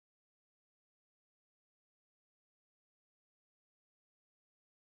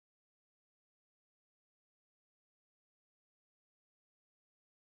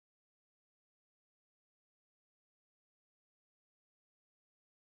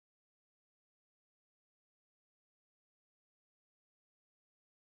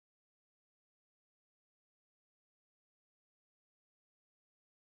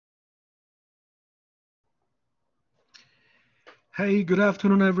Hey, good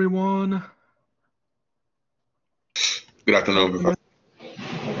afternoon, everyone. Good afternoon, Professor.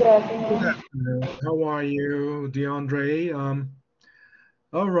 Good Good afternoon. afternoon. How are you, DeAndre?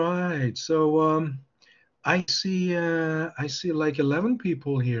 All right. I see like 11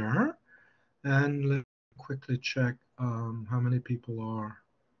 people here, and let me quickly check how many people are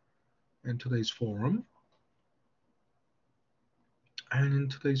in today's forum. And in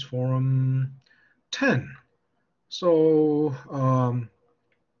today's forum, 10. So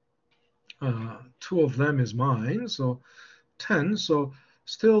two of them is mine, so 10. So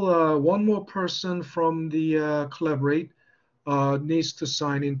still one more person from the Collaborate needs to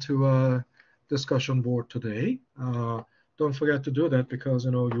sign into a discussion board today. Don't forget to do that because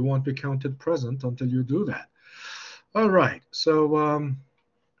you won't be counted present until you do that. All right. So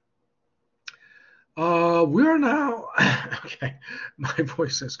we are now okay. My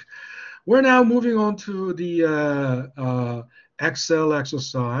voice is. We're now moving on to the Excel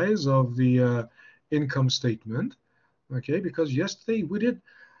exercise of the income statement. Okay, because yesterday we did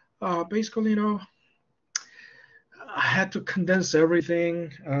basically, I had to condense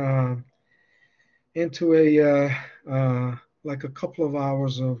everything into like a couple of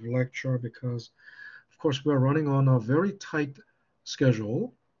hours of lecture because, of course, we're running on a very tight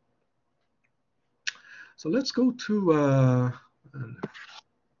schedule. So let's go to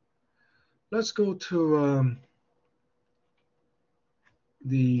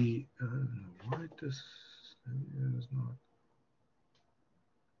the why this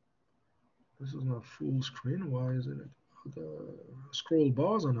is not full screen. Why isn't it? The scroll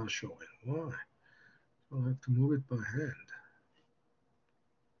bars are not showing. Why? I'll have to move it by hand.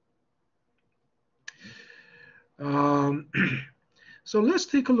 So let's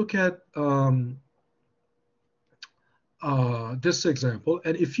take a look at this example.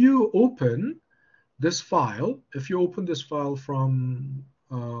 And if you open this file from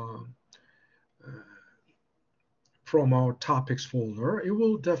our topics folder, it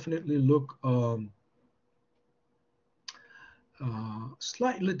will definitely look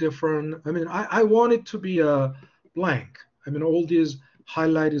slightly different. I mean, I want it to be a blank. I mean, all these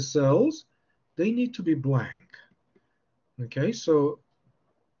highlighted cells, they need to be blank. Okay, so,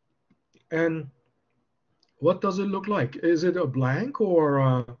 and what does it look like? Is it a blank or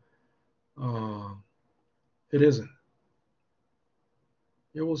uh, it isn't?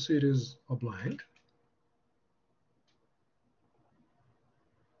 You will see it is a blank.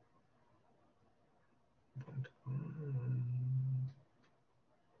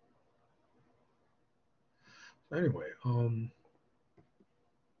 Anyway,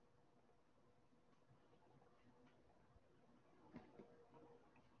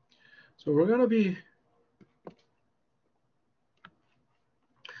 so we're going to be,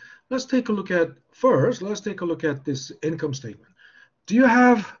 let's take a look at this income statement. Do you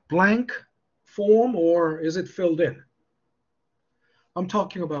have blank form or is it filled in? I'm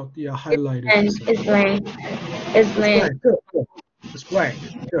talking about the highlighted And cell. it's blank. It's It's blank. blank. Good, good. It's blank.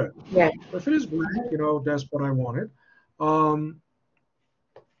 Good. Yeah. So if it is blank, that's what I wanted. Um,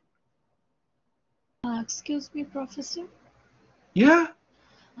 Excuse me, Professor. yeah,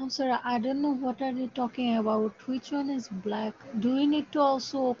 I'm sorry, I don't know what are you talking about. Which one is black? Do we need to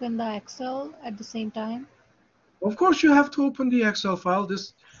also open the Excel at the same time? of course you have to open the Excel file. Do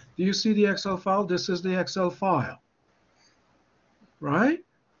you see the Excel file? This is the Excel file, right?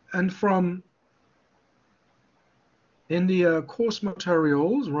 And from in the course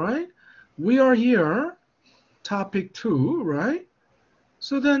materials, right? We are here, topic 2, right?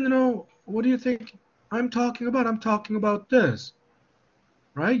 So then, what do you think I'm talking about? I'm talking about this,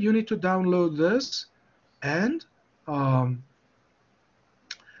 right? You need to download this, and um,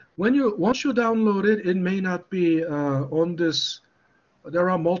 once you download it, it may not be on this. There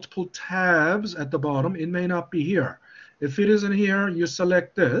are multiple tabs at the bottom. It may not be here. If it isn't here, you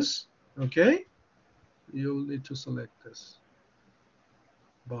select this. Okay, you'll need to select this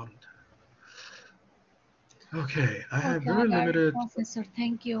bottom tab. Okay, I have Okay, I very got it, limited. Professor.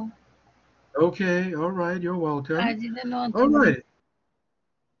 Thank you. Okay, all right, you're I welcome. didn't know All the. right.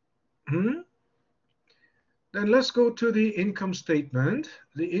 Hmm? Then let's go to the income statement.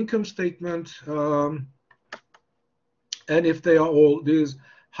 The income statement, and if they are all these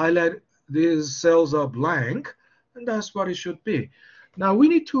cells are blank, and that's what it should be. Now we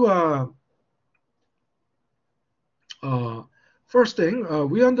need to uh, first thing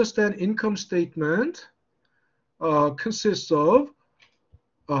we understand income statement consists of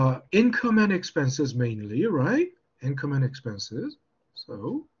income and expenses mainly, right? Income and expenses.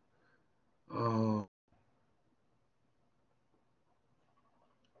 So uh,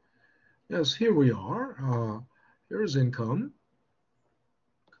 yes, here we are. Here's income.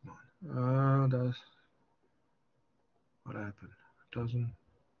 Does what happened? Doesn't.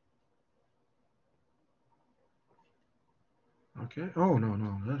 Okay. Oh no,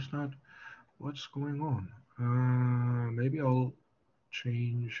 no, that's not what's going on. Maybe I'll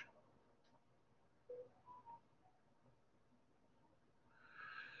change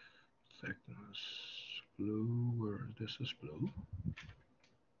thickness. Blue. Where this is blue.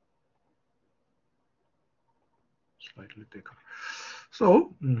 Slightly thicker.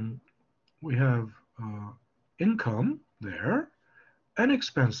 So we have income there and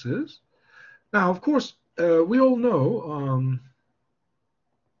expenses. Now, of course, we all know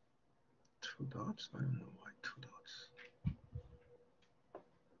two dots. I don't know why two dots.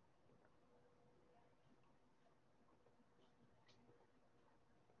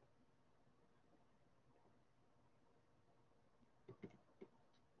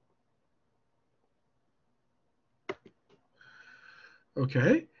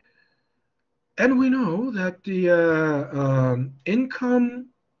 Okay, and we know that the income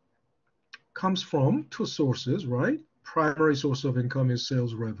comes from two sources, right? Primary source of income is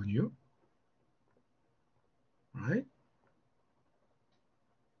sales revenue, right?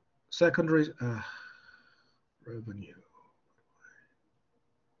 Secondary revenue.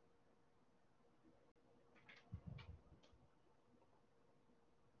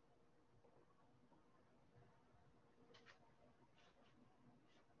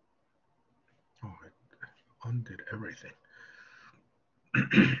 Oh, I undid everything.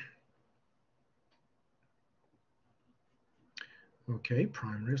 Okay,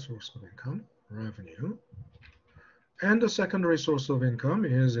 primary source of income, revenue. And the secondary source of income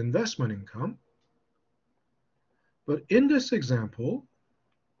is investment income. But in this example,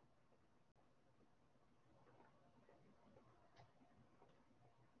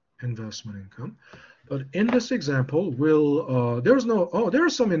 investment income. But in this example, there's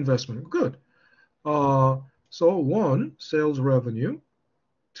some investment. Good. So one, sales revenue,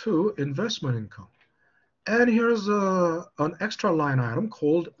 two, investment income. And here's an extra line item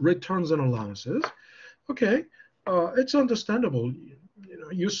called returns and allowances. Okay, it's understandable.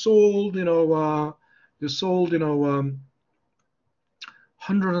 You sold,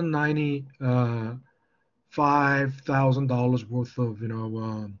 $195,000 worth of,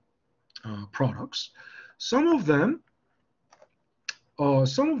 products. Some of them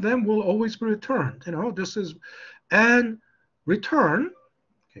will always be returned. This is and return.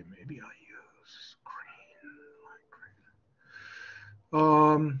 Okay, maybe I use green, light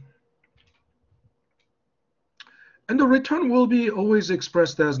green. And the return will be always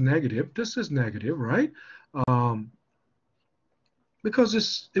expressed as negative. This is negative, right? Um,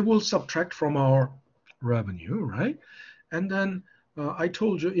 because it will subtract from our revenue, right? And then I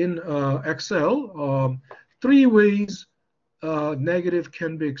told you in Excel, three ways negative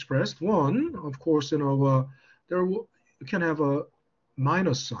can be expressed. One, of course, you can have a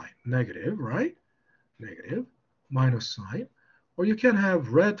minus sign, negative, right? Negative, minus sign. Or you can have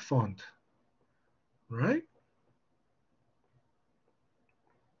red font, right?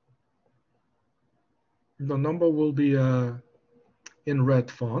 The number will be in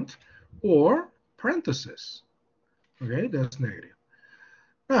red font, or parenthesis. Okay, that's negative.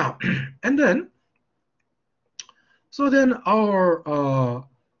 Now, and then, so then our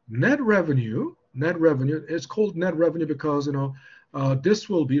net revenue is called net revenue because this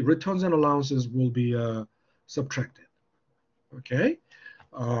will be returns and allowances will be subtracted. Okay,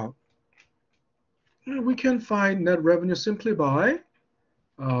 we can find net revenue simply by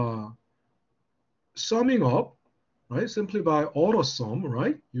uh, summing up, right? Simply by auto sum,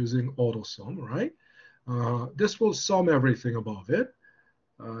 right? Using auto sum, right? This will sum everything above it.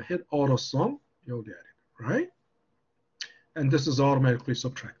 Hit auto sum, you'll get it, right? And this is automatically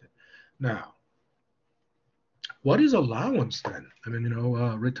subtracted. Now, what is allowance then? I mean,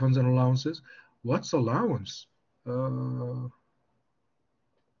 returns and allowances. What's allowance?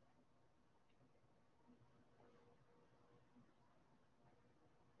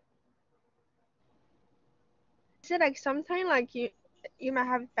 Is it like sometimes like you might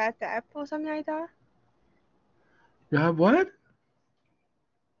have bad debt or something like that? You have what?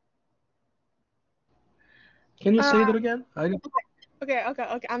 Can you say that again? Okay.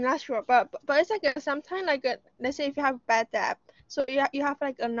 I'm not sure, but it's like sometimes like let's say if you have bad debt, so you have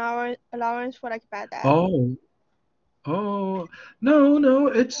like an allowance for like bad debt. Oh, oh, no,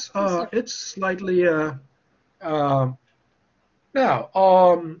 it's slightly uh, now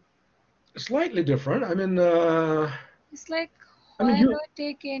slightly different. It's like I mean when you we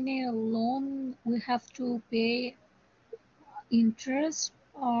take any loan, we have to pay interest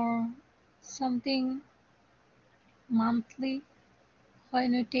or something monthly.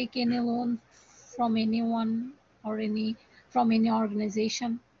 When you take any loan from anyone or from any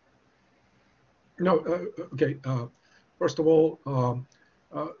organization? No, okay. First of all,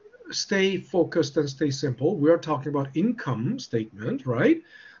 uh, stay focused and stay simple. We are talking about income statement, right?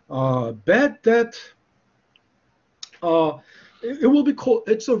 Bad debt, uh, it will be called.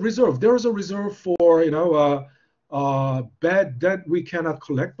 It's a reserve. There is a reserve for bad debt we cannot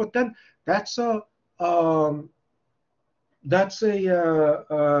collect. But then that's a um, that's a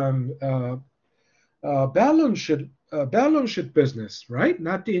balance sheet business, right?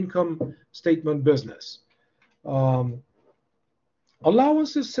 Not the income statement business. Um,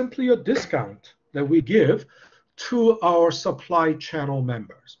 Allowance is simply a discount that we give to our supply channel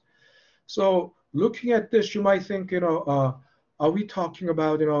members. So looking at this, you might think, are we talking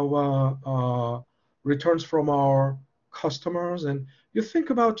about, returns from our customers? And you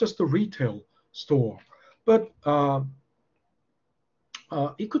think about just the retail store, but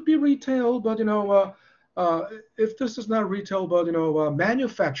it could be retail, but if this is not retail, but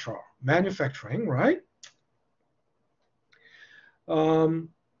manufacturing, right? Um,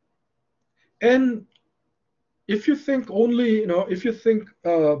 and if you think only, if you think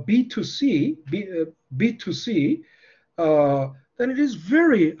B2C, B2C, then it is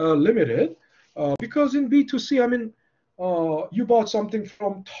very limited because in B2C, I mean, you bought something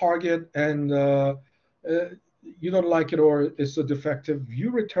from Target and uh, you don't like it or it's a defective,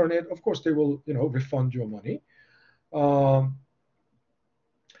 you return it. Of course, they will, refund your money. Um,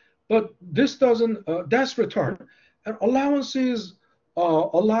 but this doesn't, that's return. And allowance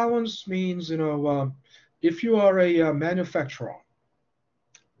means, if you are a manufacturer,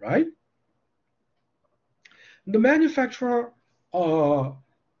 right? The manufacturer, uh,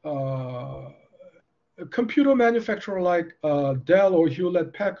 a computer manufacturer like Dell or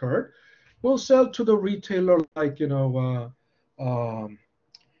Hewlett Packard will sell to the retailer like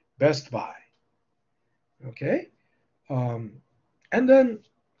Best Buy. Okay, and then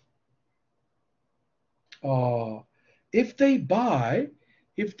uh, if they buy,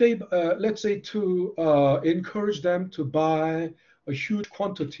 if they let's say to encourage them to buy a huge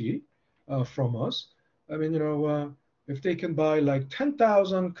quantity from us, I mean if they can buy like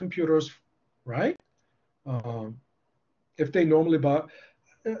 10,000 computers, right? Um, if they normally buy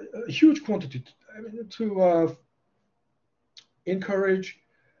a huge quantity, I mean, to encourage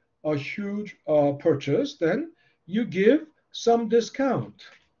a huge purchase, then you give some discount,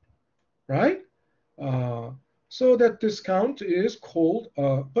 right? Uh, so that discount is called,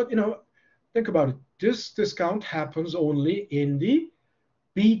 but think about it. This discount happens only in the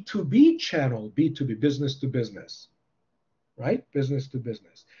B2B channel, B2B, business to business, right? Business to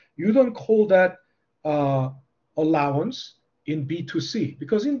business. You don't call that allowance in B2C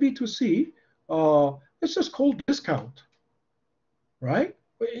because in B2C, it's just called discount, right?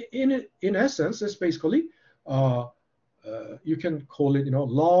 In essence, it's basically uh, you can call it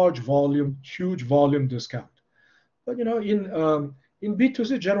large volume, huge volume discount. But in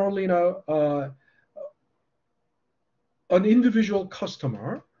B2C, generally, an individual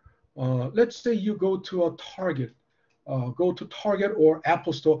customer, let's say you go to Target or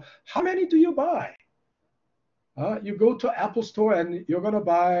Apple Store. How many do you buy? You go to Apple Store and you're gonna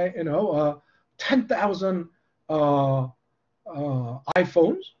buy 10,000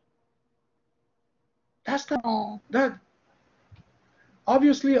 iPhones. That's not Oh, that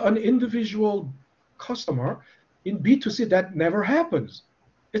obviously an individual customer in B2C that never happens.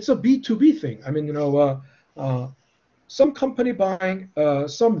 It's a B2B thing. I mean, some company buying,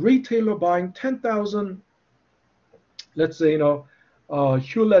 some retailer buying 10,000, let's say,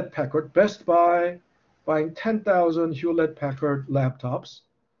 Hewlett Packard, Best Buy buying 10,000 Hewlett Packard laptops.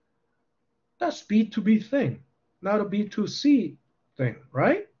 That's B2B thing, not a B2C thing,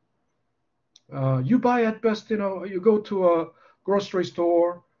 right? You buy at best, you go to a grocery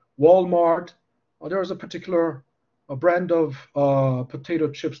store, Walmart. There's a particular brand of potato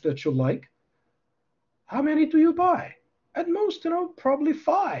chips that you like. How many do you buy? At most, probably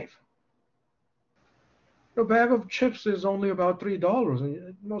five. A bag of chips is only about $3, and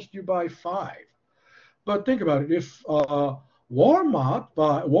at most you buy five. But think about it: if Walmart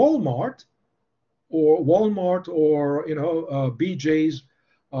or BJ's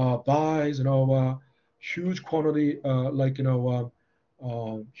buys huge quantity, like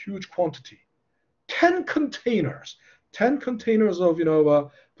huge quantity, 10 containers, 10 containers of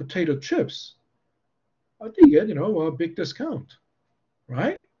potato chips, they get a big discount,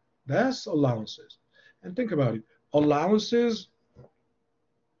 right? That's allowances. And think about it, allowances,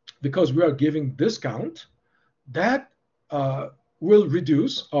 because we are giving discount, that will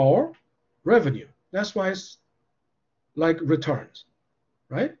reduce our revenue. That's why it's like returns.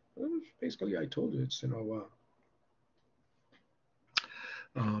 right? Basically, I told you it's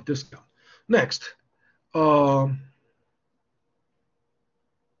discount. Next, and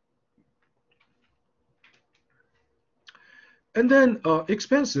then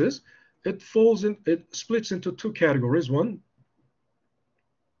expenses. It splits into two categories. One,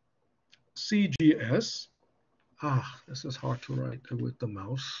 CGS. This is hard to write with the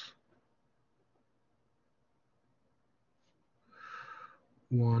mouse.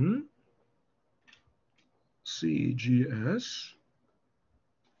 One, CGS.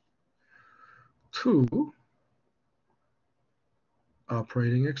 Two,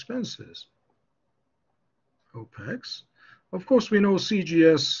 operating expenses, OPEX. Of course, we know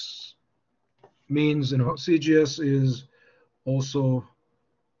CGS means, CGS is also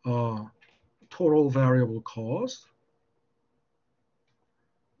total variable cost,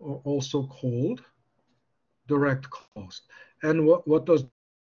 or also called direct cost. And what does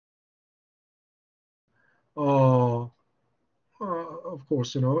of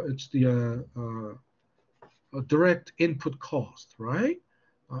course, it's the direct input cost, right?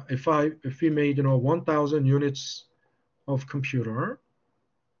 If we made 1,000 units of computer,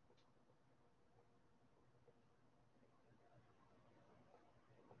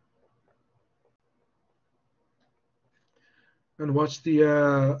 and what's the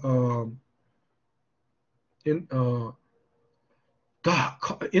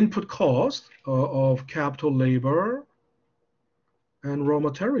input cost of capital labor and raw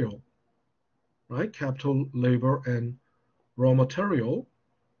material, right? Capital labor and raw material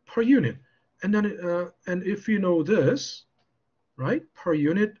per unit. And then, and if you know this, right, per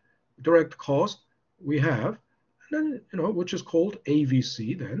unit direct cost we have, and then, which is called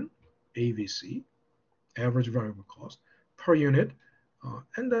AVC, then AVC, average variable cost per unit,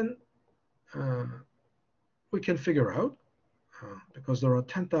 and then we can figure out, because there are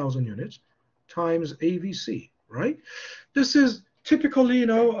 10,000 units, times AVC, right? This is typically,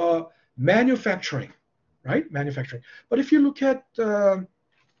 manufacturing, right? Manufacturing. But if you look at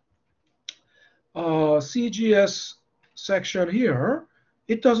CGS section here,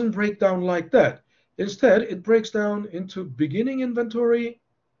 it doesn't break down like that. Instead, it breaks down into beginning inventory,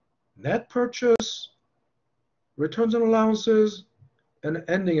 net purchase, returns and allowances, and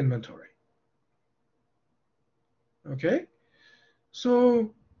ending inventory. Okay,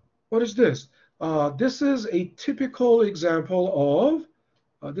 so what is this? This is a typical example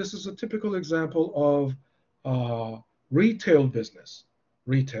of retail business.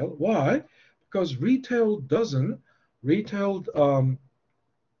 Retail. Why? Because retail doesn't make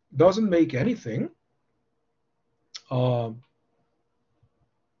anything.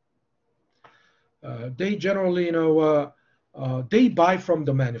 They generally, they buy from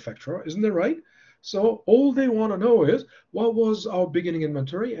the manufacturer, isn't it right? So all they want to know is what was our beginning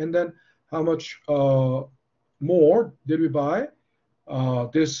inventory, and then how much more did we buy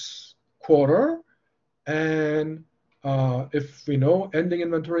this quarter, and if we know ending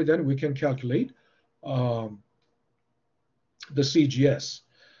inventory, then we can calculate the CGS.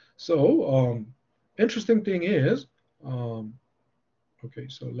 So interesting thing is, okay,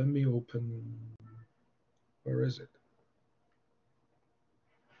 so let me open, where is it?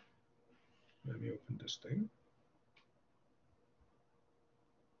 Let me open this thing.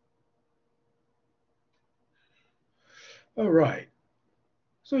 All right.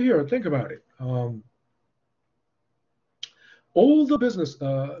 So here, think about it. All the business,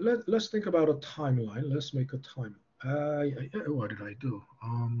 let's think about a timeline. Let's make a time. What did I do?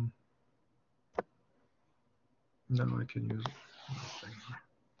 Now I can use nothing.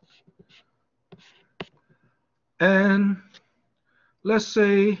 And let's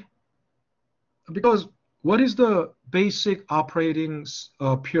say, because what is the basic operating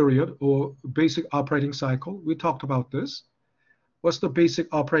period or basic operating cycle? We talked about this. What's the basic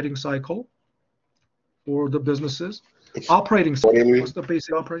operating cycle for the businesses? Operating cycle. Quarterly. What's the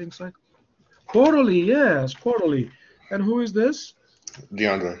basic operating cycle? Quarterly, yes, quarterly. And who is this?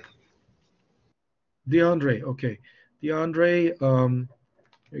 DeAndre. DeAndre, okay. DeAndre,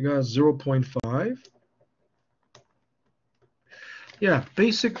 you got 0.5. Yeah,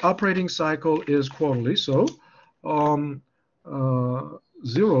 basic operating cycle is quarterly. So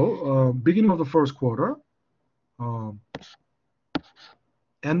 0, beginning of the first quarter,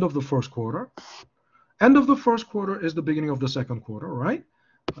 end of the first quarter. End of the first quarter is the beginning of the second quarter, right?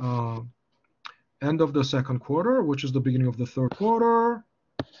 End of the second quarter, which is the beginning of the third quarter,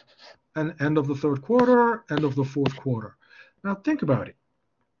 and end of the third quarter, end of the fourth quarter. Now think about it.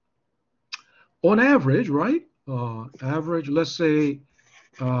 On average, right? Average, let's say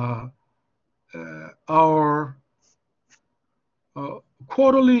our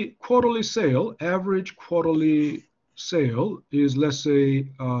quarterly sale, average quarterly sale is, let's say,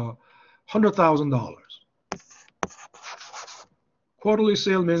 $100,000. Quarterly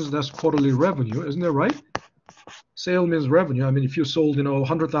sale means that's quarterly revenue, isn't it right? Sale means revenue. I mean, if you sold,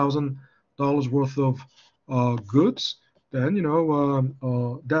 $100,000 worth of goods, then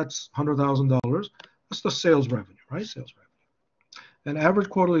that's $100,000. That's the sales revenue, right? Sales revenue. And average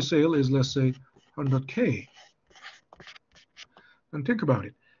quarterly sale is, let's say, 100K. And think about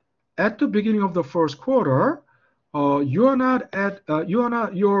it. At the beginning of the first quarter, your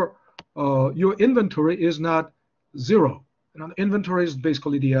inventory is not zero. Inventory is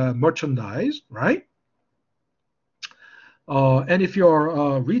basically the merchandise, right? And if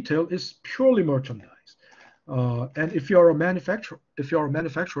your retail is purely merchandise. And if you're a manufacturer,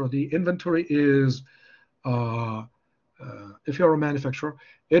 the inventory is if you're a manufacturer,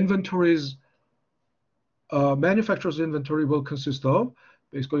 manufacturer's inventory will consist of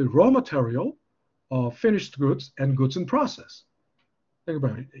basically raw material, finished goods, and goods in process. Think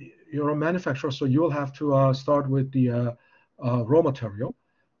about it. You're a manufacturer, so you'll have to start with the raw material,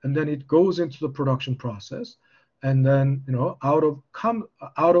 and then it goes into the production process, and then out of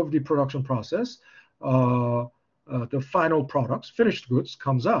the production process, the final products, finished goods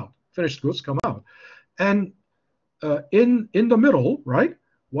come out, and in the middle, right,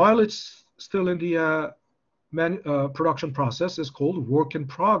 while it's still in the production process, is called work in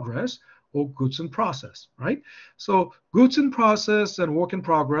progress or goods in process, right? So goods in process and work in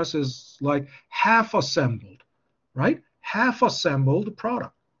progress is like half assembled, right? Half assembled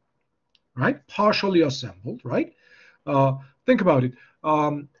product, right? Partially assembled, right? Think about it.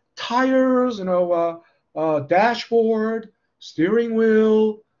 Tires, dashboard, steering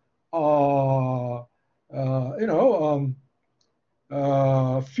wheel,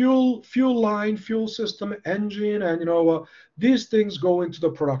 fuel line, fuel system, engine, and these things go into the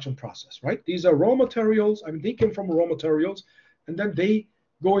production process, right? These are raw materials. I mean, they came from raw materials, and then they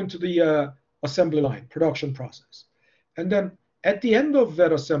go into the assembly line, production process, and then at the end of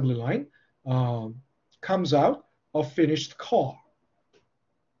that assembly line comes out a finished car.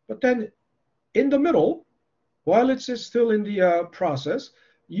 But then in the middle, while it's still in the process,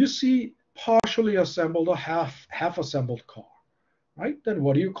 you see partially assembled or half assembled car. Right? Then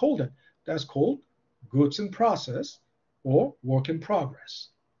what do you call that? That's called goods in process or work in progress.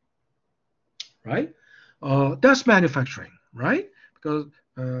 Right? That's manufacturing, right? Because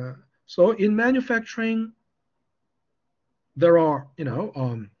so in manufacturing, there are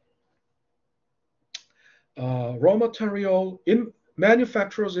raw material. In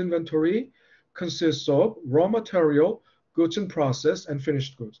manufacturer's inventory consists of raw material, goods in process, and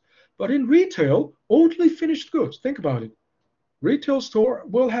finished goods. But in retail, only finished goods. Think about it. Retail store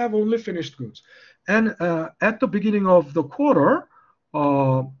will have only finished goods. And at the beginning of the quarter,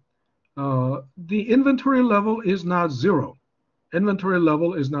 the inventory level is not zero. Inventory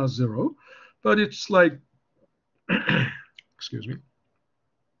level is not zero, but it's like, excuse me,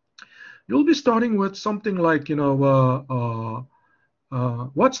 you'll be starting with something like,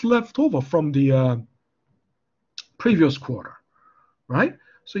 what's left over from the previous quarter, right?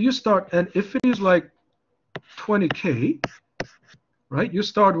 So you start, and if it is like 20K, right? You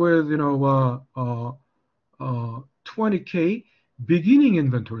start with 20K beginning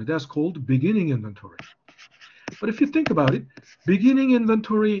inventory. That's called beginning inventory. But if you think about it, beginning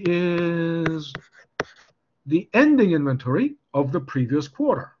inventory is the ending inventory of the previous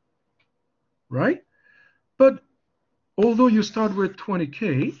quarter, right? But although you start with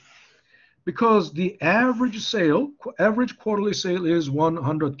 20K, because the average quarterly sale is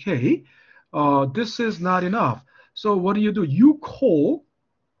 100K, this is not enough. So what do? You call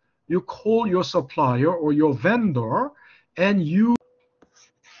your supplier or your vendor, and you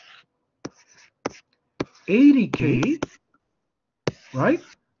 80K, right?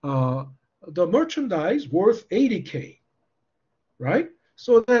 The merchandise worth 80K, right?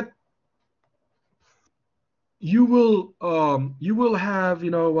 So that you will have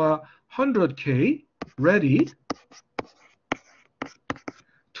 100K ready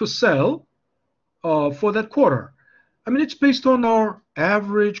to sell for that quarter. I mean, it's based on our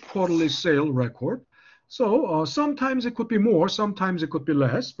average quarterly sale record. So sometimes it could be more, sometimes it could be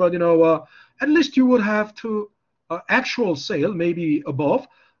less, but at least you would have to actual sale maybe above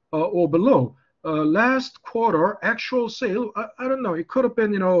or below. Last quarter actual sale, I don't know, it could have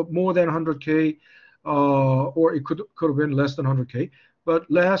been more than 100K, or it could have been less than 100K. But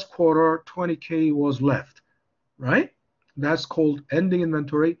last quarter 20K was left, right? That's called ending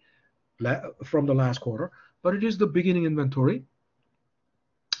inventory from the last quarter. But it is the beginning inventory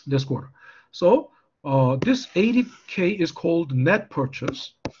this quarter. So this 80K is called net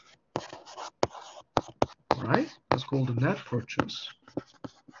purchase, right? That's called the net purchase.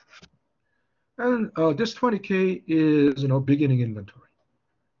 And this 20K is, beginning inventory,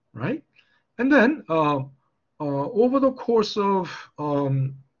 right? And then over the course of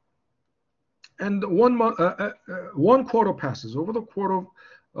and 1 month, 1 quarter passes. Over the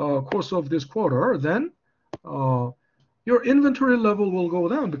course of this quarter, then your inventory level will go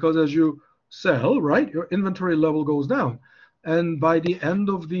down, because as you sell, right, your inventory level goes down. And by the end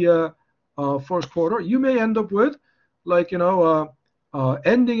of the first quarter, you may end up with, like,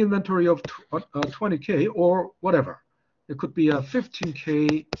 ending inventory of 20K or whatever. It could be a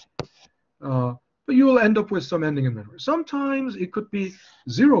 15K, but you will end up with some ending inventory. Sometimes it could be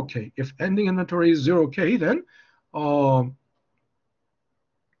 0K. If ending inventory is 0K, then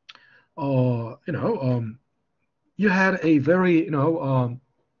you had a very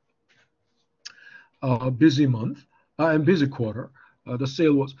busy month and busy quarter. The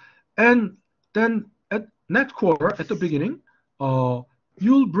sale was, and then at next quarter, at the beginning,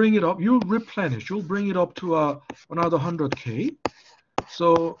 you'll bring it up. You'll replenish. You'll bring it up to another 100K.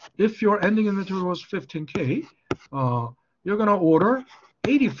 So if your ending inventory was 15K, you're gonna order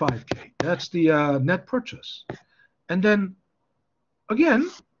 85K. That's the net purchase. And then again,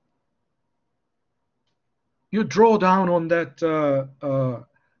 you draw down on that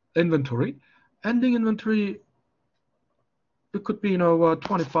inventory. Ending inventory, it could be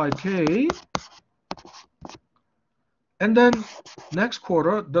 25K. And then next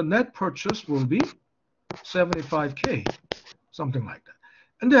quarter, the net purchase will be 75K, something like that.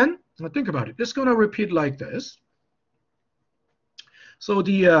 And then think about it. It's going to repeat like this. So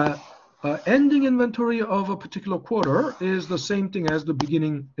the ending inventory of a particular quarter is the same thing as the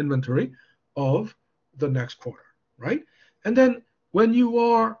beginning inventory of the next quarter, right? And then when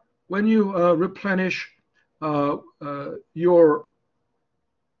you replenish your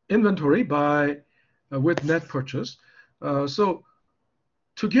inventory with net purchase, so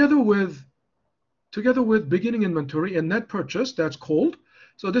together with beginning inventory and net purchase, that's called,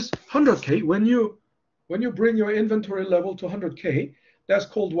 so this 100K, when you bring your inventory level to 100K, that's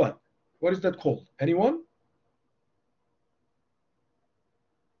called what? What is that called? Anyone?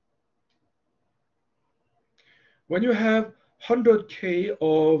 When you have 100K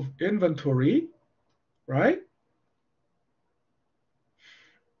of inventory, right?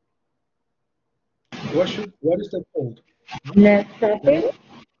 What is that called? Net profit?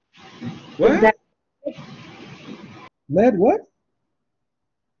 What? Net what?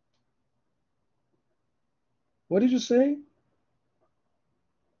 What did you say?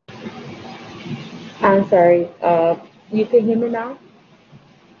 I'm sorry. You can hear me now?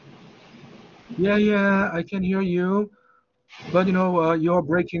 Yeah, I can hear you. But you're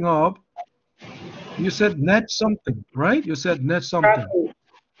breaking up. You said net something, right? You said net something.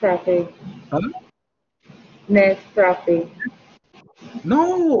 Profit. Huh? Net profit.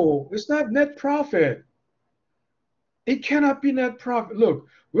 No, it's not net profit. It cannot be net profit. Look,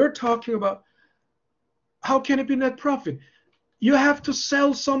 we're talking about, how can it be net profit? You have to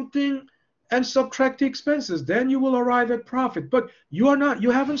sell something and subtract the expenses. Then you will arrive at profit. But you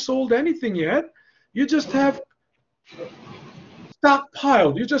haven't sold anything yet. You just have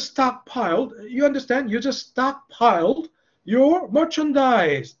stockpiled. You understand? You just stockpiled your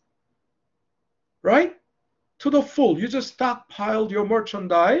merchandise, right? To the full. You just stockpiled your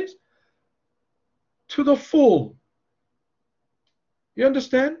merchandise to the full. You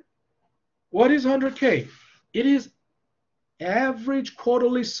understand? What is 100K? It is average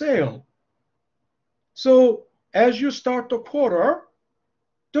quarterly sale. So as you start the quarter,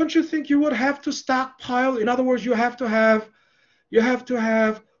 don't you think you would have to stockpile? In other words, you have to have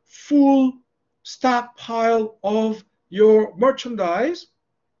full stockpile of your merchandise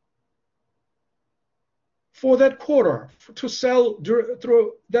for that quarter, to sell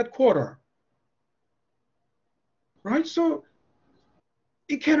through that quarter, right? So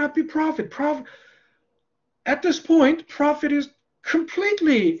it cannot be profit. At this point, profit is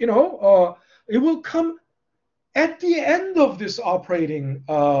completely, it will come at the end of this operating.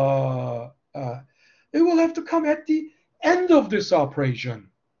 It will have to come at the end of this operation.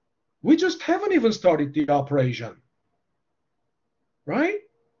 We just haven't even started the operation, right?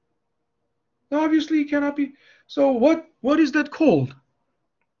 Obviously, it cannot be. So what is that called?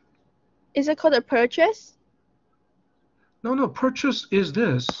 Is it called a purchase? No, purchase is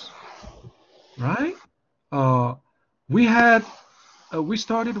this, right? We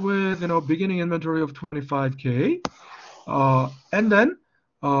started with beginning inventory of 25K, and then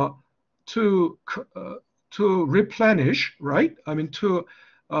to replenish, right? I mean to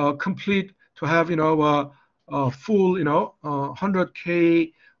to have, a full,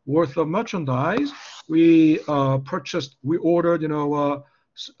 100K worth of merchandise. We ordered,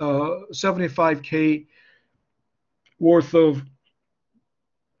 75K worth of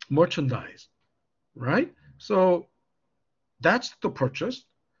merchandise, right? So that's the purchase.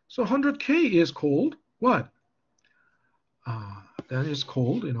 So 100K is called what? That is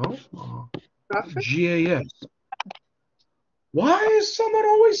called, GAS. Why is someone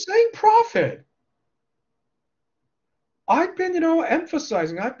always saying profit? I've been,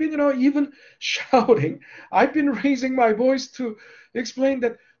 emphasizing, I've been, even shouting, I've been raising my voice to explain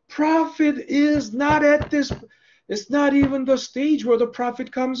that profit is not at this, it's not even the stage where the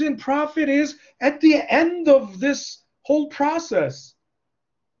profit comes in. Profit is at the end of this whole process.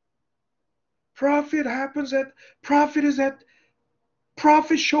 Profit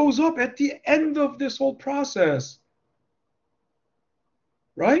shows up at the end of this whole process.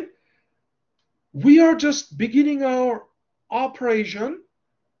 Right? We are just beginning our operation,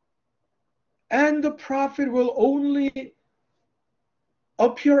 and the profit will only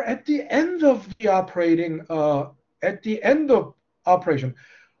appear at the end of the operation.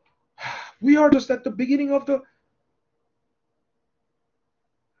 We are just at the beginning of the,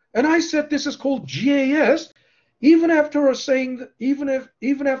 and I said this is called GAS, even after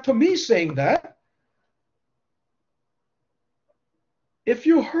me saying that. If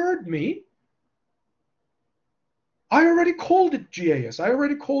you heard me, I already called it GAS. I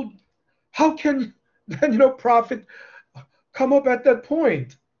already called. How can then profit come up at that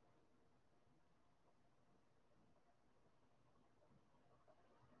point?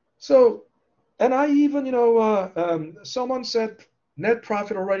 So, and I even someone said net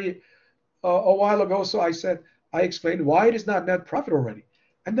profit already a while ago. So I explained why it is not net profit already,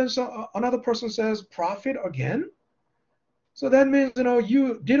 and then another person says profit again. So that means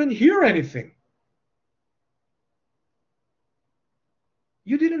you didn't hear anything.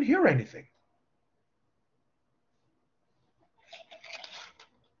 You didn't hear anything.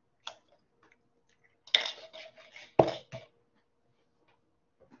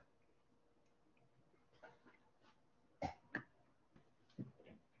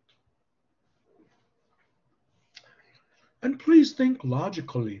 And please think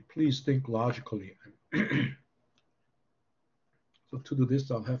logically. Please think logically. So to do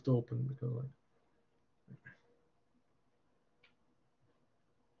this, I'll have to open because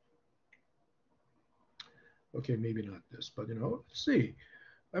okay, maybe not this, but let's see.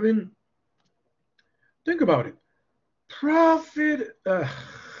 I mean, think about it. Profit.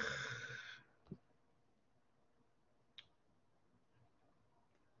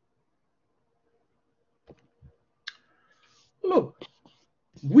 Look,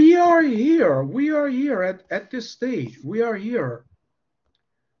 we are here. We are here at this stage. We are here.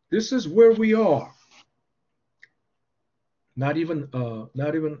 This is where we are. Not even. Oh,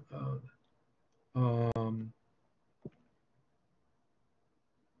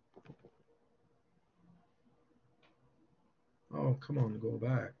 come on, go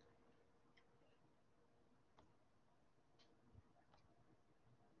back.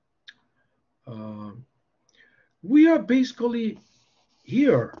 We are basically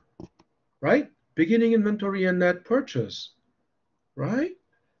here, right? Beginning inventory and net purchase, right?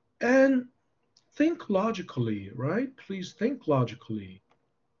 And think logically, right? Please think logically.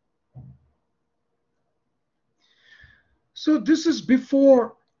 So this is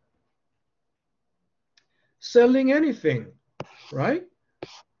before selling anything, right?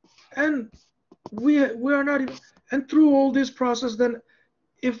 And we are not even, and through all this process, then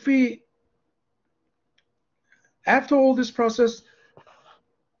if we, after all this process,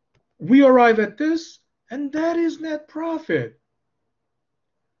 we arrive at this, and that is net profit.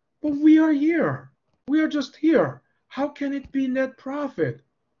 But we are here. We are just here. How can it be net profit?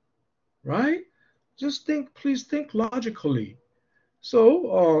 Right? Just think, please think logically.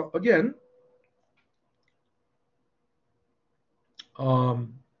 So again,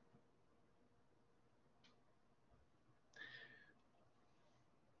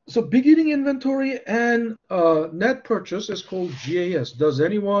 so beginning inventory and net purchase is called GAS. Does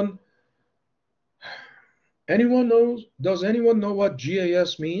anyone knows? Does anyone know what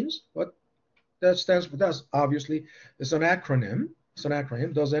GAS means? What that stands for? That's obviously it's an acronym. It's an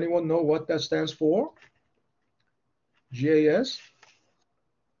acronym. Does anyone know what that stands for? GAS.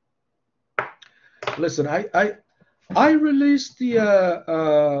 Listen, I released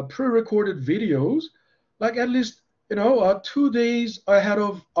the pre-recorded videos like at least 2 days ahead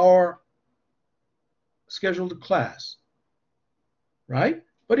of our scheduled class, right?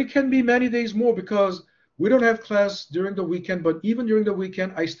 But it can be many days more because we don't have class during the weekend, but even during the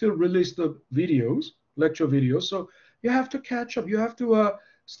weekend, I still release the videos, lecture videos. So you have to catch up. You have to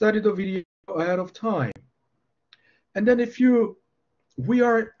study the video ahead of time. And then and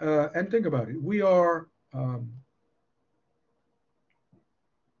think about it, we are,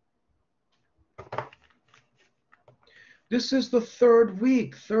 this is the third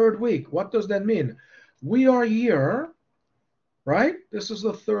week. What does that mean? We are here, right? This is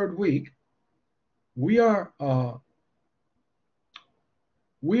the third week. We are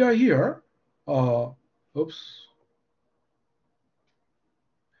here. Oops.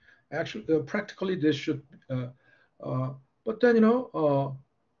 Actually, practically this should, but then,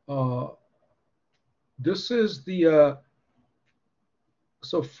 this is the,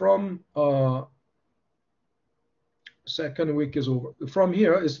 so from second week is over. From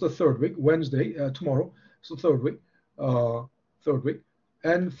here is the third week, Wednesday, tomorrow, so third week.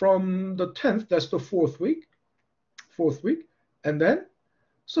 And from the 10th, that's the fourth week. And then,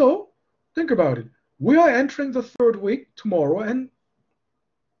 so think about it. We are entering the third week tomorrow, and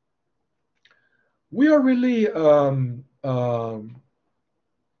we are really,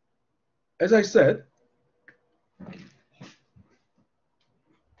 as I said,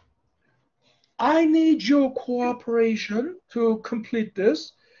 I need your cooperation to complete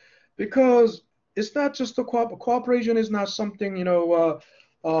this, because it's not just the cooperation is not something,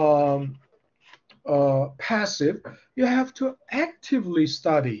 passive. You have to actively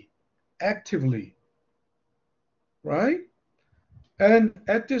study, right? And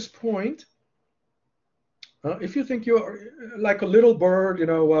at this point, if you think you're like a little bird,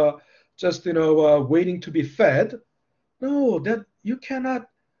 just waiting to be fed, no, that we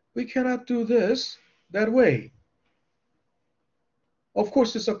cannot do this that way. Of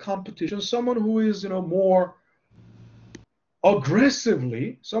course, it's a competition. Someone who is, more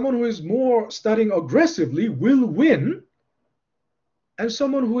aggressively, someone who is more studying aggressively will win, and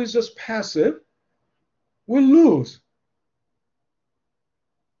someone who is just passive will lose.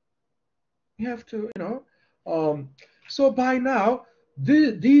 You have to, so by now,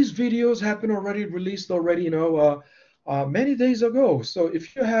 these videos have been already released many days ago. So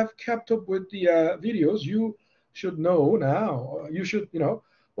if you have kept up with the videos, you should know now. You should,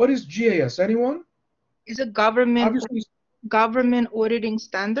 what is GAS? Anyone? Is it government auditing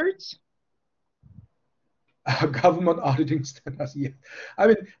standards? Government auditing standards. Yeah, I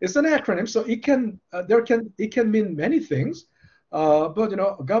mean, it's an acronym, so it can mean many things. But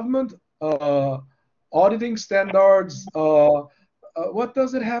government auditing standards. What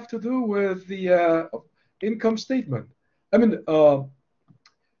does it have to do with the income statement? I mean,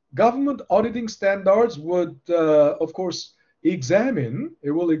 government auditing standards would, of course, it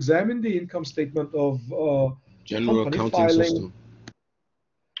will examine the income statement of general company accounting filing. system.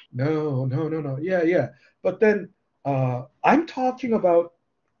 No. Yeah. But then I'm talking about,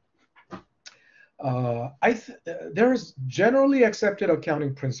 there's generally accepted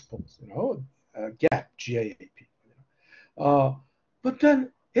accounting principles, GAAP, GAAP. But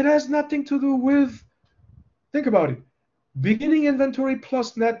then it has nothing to do with, think about it, beginning inventory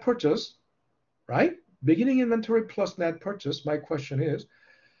plus net purchase, right? Beginning inventory plus net purchase, my question is,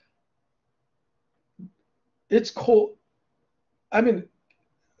 it's called, I mean,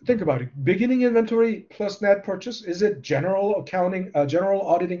 think about it. Beginning inventory plus net purchase, is it general accounting, general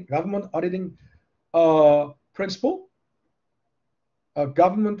auditing, government auditing principle? A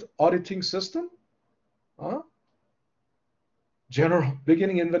government auditing system? General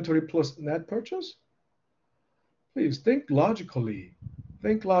beginning inventory plus net purchase? Please think logically.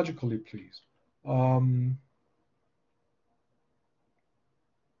 Think logically, please. In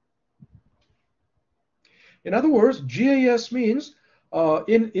other words, GAS means,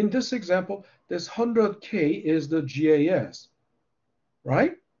 in this example, this 100K is the GAS,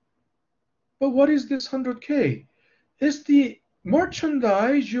 right? But what is this 100K? It's the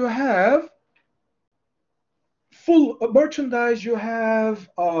merchandise you have,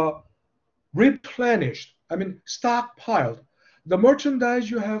 replenished. I mean, stockpiled. The merchandise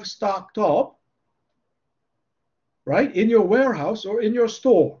you have stocked up, right, in your warehouse or in your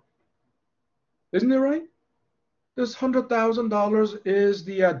store. Isn't it right? This $100,000 is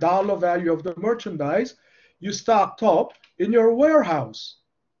the dollar value of the merchandise you stocked up in your warehouse,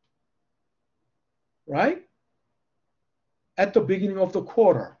 right? At the beginning of the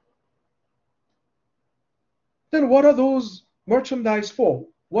quarter. Then what are those merchandise for?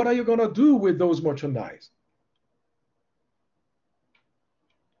 What are you going to do with those merchandise?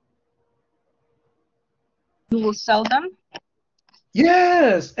 You will sell them?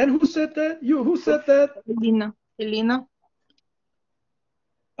 Yes. And who said that? Who said that? Elena.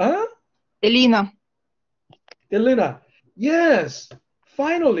 Huh? Elena. Elena, yes,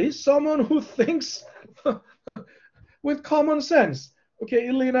 finally, someone who thinks with common sense. Okay,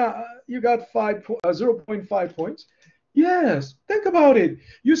 Elena, you got 0.5 points. Yes, think about it.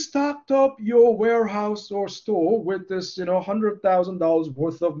 You stocked up your warehouse or store with this, $100,000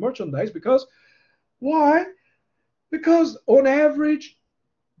 worth of merchandise because why? Because on average,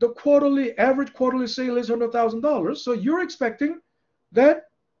 the average quarterly sale is $100,000. So you're expecting that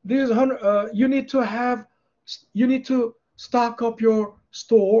you need to stock up your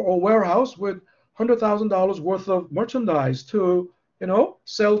store or warehouse with $100,000 worth of merchandise to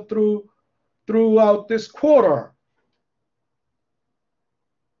sell throughout this quarter.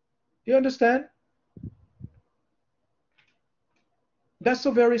 You understand? That's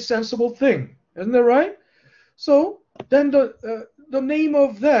a very sensible thing, isn't it right? So then the name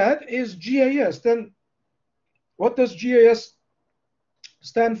of that is GAS. Then what does GAS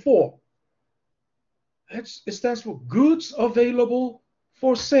stand for? It stands for goods available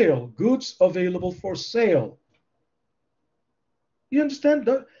for sale. Goods available for sale. You understand?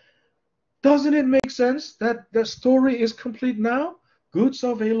 Doesn't it make sense that the story is complete now? Goods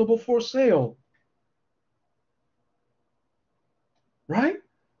available for sale. Right?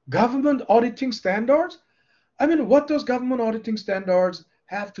 Government auditing standards? I mean, what does government auditing standards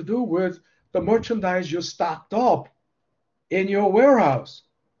have to do with the merchandise you stocked up in your warehouse?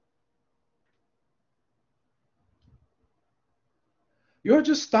 You're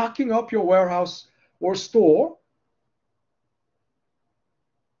just stocking up your warehouse or store,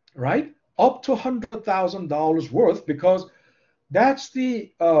 right? Up to $100,000 worth because that's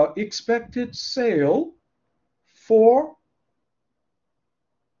the expected sale for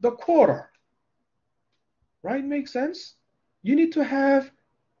the quarter. Right? Makes sense? You need to have,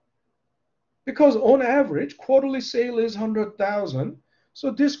 because on average, quarterly sale is 100,000.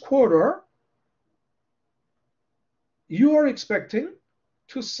 So this quarter, you are expecting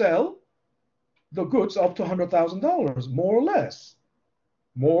to sell the goods up to $100,000, more or less.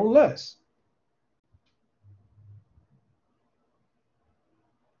 More or less.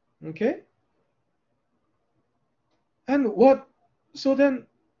 Okay? And so then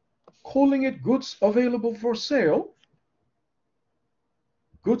calling it goods available for sale,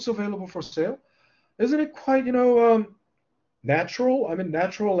 isn't it quite, natural? I mean,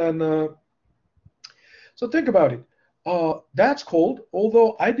 natural and, so think about it. That's called,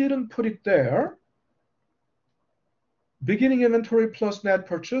 although I didn't put it there, beginning inventory plus net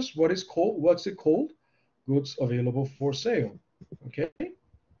purchase, what's it called? Goods available for sale, okay?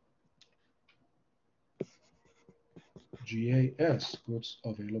 GAS, goods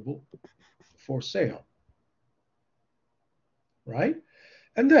available for sale, right?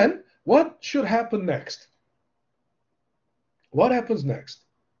 And then what should happen next? What happens next?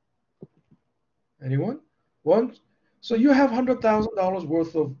 Anyone? So you have $100,000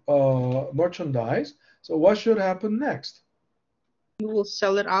 worth of merchandise. So what should happen next? You will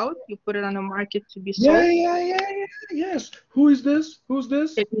sell it out. You put it on the market to be sold. Yeah. Yes. Who is this? Who's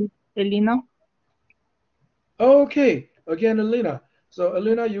this? Elena. Okay. Again, Elena. So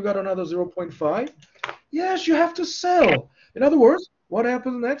Elena, you got another 0.5. Yes, you have to sell. In other words, what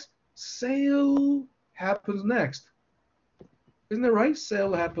happens next? Sale happens next. Isn't it right?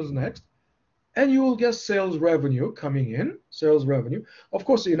 Sale happens next. And you will get sales revenue coming in. Sales revenue. Of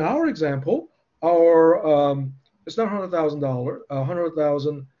course, in our example, it's not $100,000.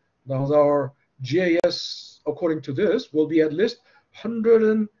 $100,000. Our GAS, according to this, will be at least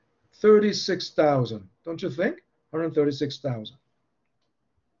 136,000. Don't you think? 136,000.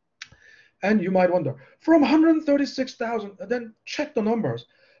 And you might wonder, from 136,000, then check the numbers.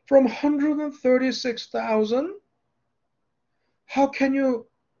 From 136,000, how can you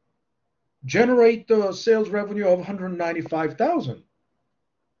generate the sales revenue of 195,000?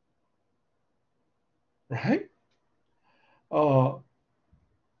 Right? I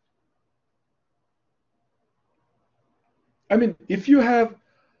mean,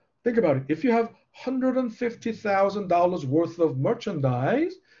 think about it. If you have $150,000 worth of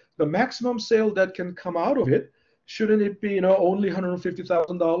merchandise, the maximum sale that can come out of it, shouldn't it be, only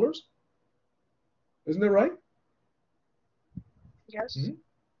 $150,000? Isn't it right? Yes. Mm-hmm.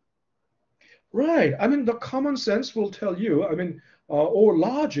 Right. I mean, the common sense will tell you, or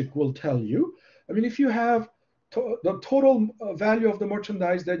logic will tell you, if you have the total value of the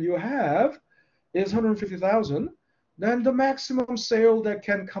merchandise that you have is 150,000, then the maximum sale that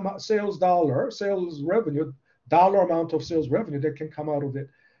can come out, sales revenue, dollar amount of sales revenue that can come out of it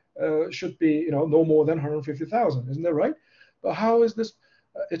should be, no more than 150,000. Isn't that right? But how is this?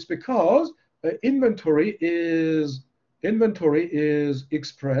 It's because inventory is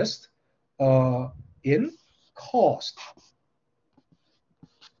expressed in cost.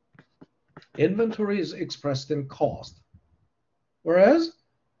 Inventory is expressed in cost, whereas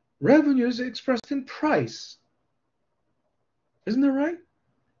revenue is expressed in price. Isn't that right?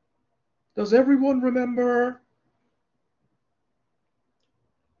 Does everyone remember?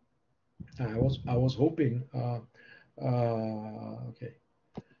 I was hoping. Okay.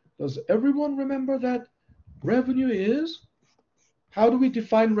 Does everyone remember that revenue is? How do we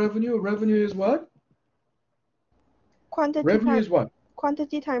define revenue? Revenue is what? Revenue is what?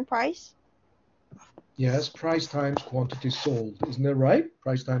 Quantity times price. Yes, price times quantity sold. Isn't that right?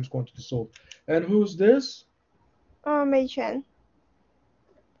 Price times quantity sold. And who's this? Mei Chen.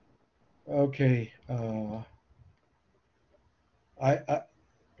 Okay.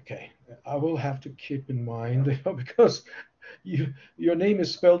 Okay. I will have to keep in mind because your name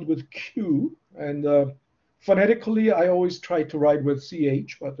is spelled with Q, and phonetically I always try to write with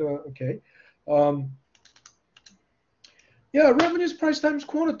CH, but okay. Yeah, revenue is price times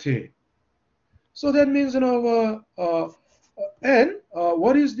quantity. So that means, what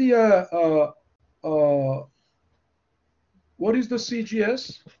is the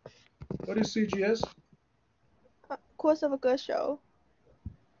CGS? What is CGS? Cost of a goods sold.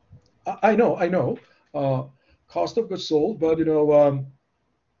 I know. Cost of goods sold, but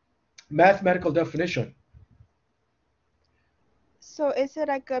mathematical definition. So is it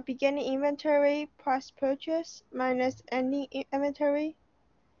like a beginning inventory plus purchase minus ending inventory?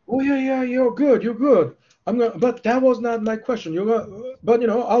 Oh yeah, you're good. But that was not my question. But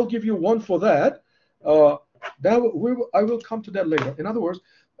I'll give you one for that. I will come to that later. In other words,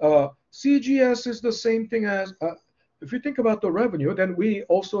 CGS is the same thing as if you think about the revenue, then we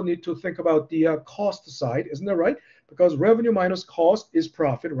also need to think about the cost side, isn't that right? Because revenue minus cost is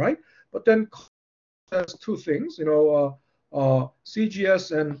profit, right? But then cost has two things,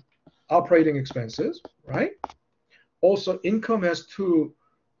 CGS and operating expenses, right? Also, income has two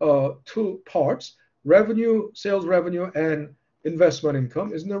parts: revenue, sales revenue, and investment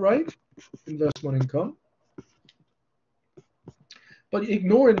income. Isn't that right? Investment income. But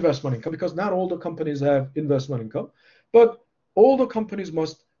ignore investment income because not all the companies have investment income. But all the companies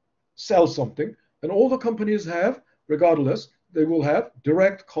must sell something, and all the companies have, regardless, they will have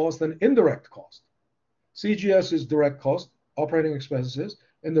direct cost and indirect cost. CGS is direct cost, operating expenses,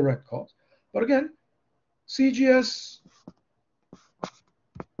 indirect cost. But again, CGS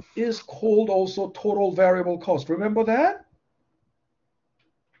is called also total variable cost. Remember that?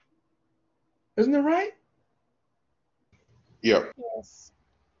 Isn't it right? Yeah. Yes.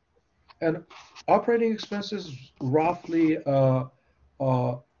 And operating expenses roughly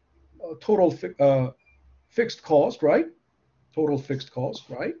total fixed cost, right? Total fixed cost,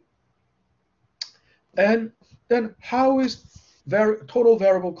 right? And then how is total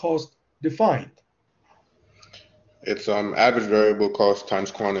variable cost defined? It's average variable cost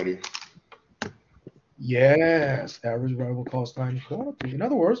times quantity. Yes, average variable cost times quantity. In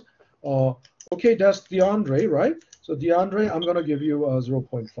other words, okay, that's DeAndre, right? So DeAndre, I'm going to give you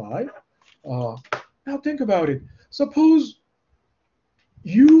 0.5. Now think about it. Suppose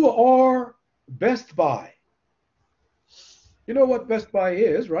you are Best Buy. You know what Best Buy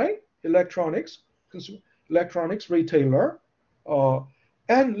is, right? Electronics retailer.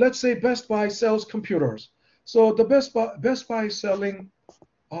 And let's say Best Buy sells computers. So the Best Buy is selling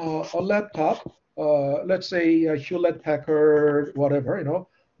a laptop, let's say Hewlett Packard, whatever,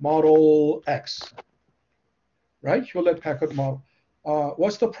 Model X, right? Hewlett Packard model.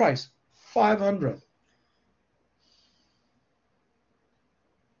 What's the price? 500.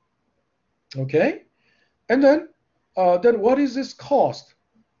 Okay, and then what is this cost?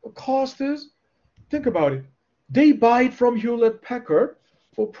 The cost is, think about it. They buy it from Hewlett Packard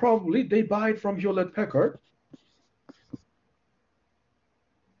they buy it from Hewlett Packard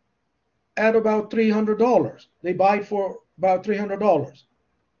at about $300. They buy it for about $300.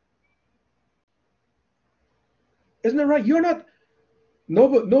 Isn't that right? You're not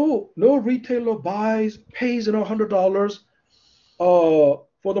no retailer pays $100 for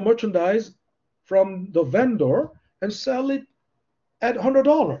the merchandise from the vendor and sell it at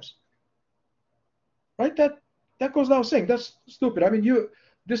 $100. Right? That goes without saying. That's stupid. I mean,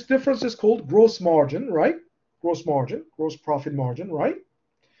 this difference is called gross margin, right? Gross profit margin, right?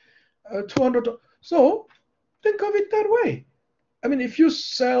 200. So think of it that way. I mean, if you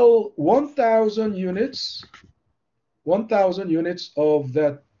sell 1,000 units of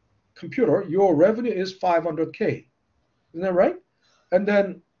that computer, your revenue is 500K. Isn't that right? And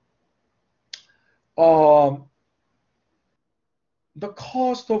then the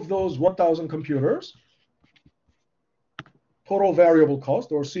cost of those 1,000 computers, total variable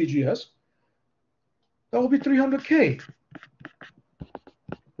cost or CGS, That will be 300K,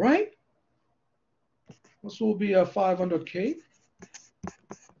 right? This will be a 500K.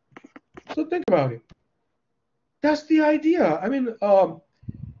 So think about it. That's the idea. I mean,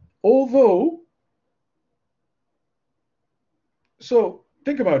 although, so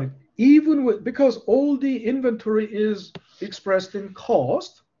think about it. Even with, because all the inventory is expressed in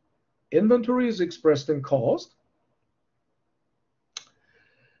cost, inventory is expressed in cost.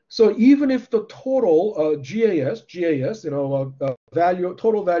 So even if the total GAS, value,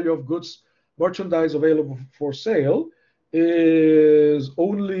 total value of goods, merchandise available for sale is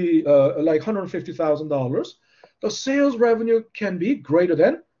only like $150,000, the sales revenue can be greater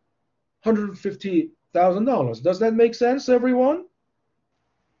than $150,000. Does that make sense, everyone?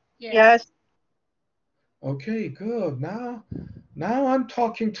 Yes. Okay, good. Now I'm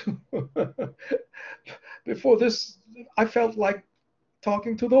talking to. Before this, I felt like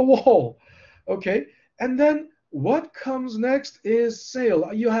talking to the wall. Okay, and then what comes next is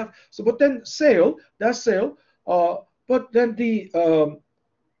sale. You have so, but then sale, that's sale. But then the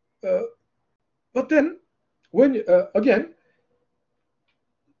but then when again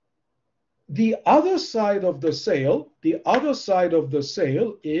the other side of the sale,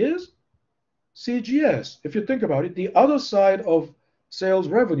 is CGS. If you think about it, the other side of sales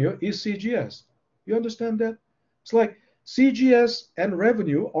revenue is CGS. You understand that? It's like CGS and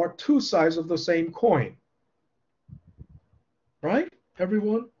revenue are two sides of the same coin. Right,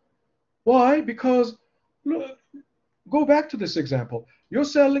 everyone? Why? Because look, go back to this example. You're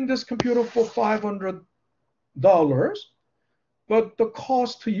selling this computer for $500, but the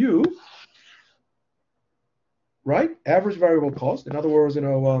cost to you, right? Average variable cost, in other words,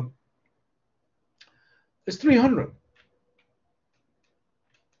 is 300.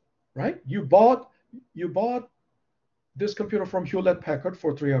 Right? You bought this computer from Hewlett Packard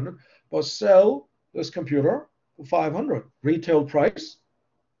for 300, but sell this computer for 500. Retail price,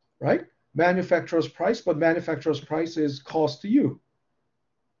 right? Manufacturer's price, but manufacturer's price is cost to you,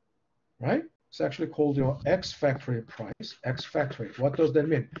 right? It's actually called, X factory price, X factory. What does that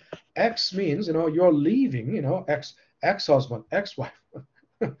mean? X means, you're leaving, ex-husband, ex-wife,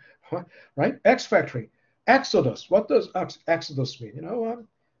 right? X factory, Exodus. What does Exodus mean?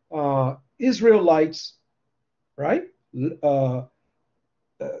 Israelites, right?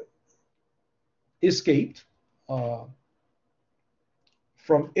 Escaped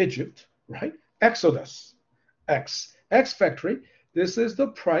from Egypt, right? Exodus, X factory. This is the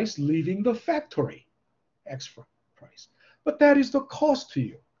price leaving the factory, X price. But that is the cost to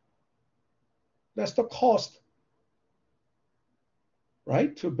you. That's the cost,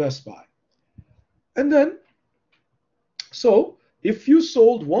 right, to Best Buy. And then, so if you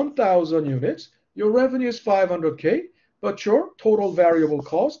sold 1,000 units, your revenue is 500K, but your total variable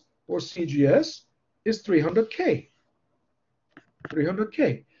cost, or CGS, is 300K.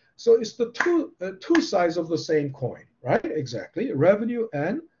 300K. So it's the two sides of the same coin, right? Exactly. Revenue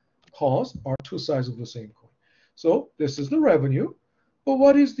and cost are two sides of the same coin. So this is the revenue, but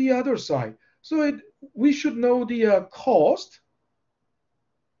what is the other side? So we should know the cost,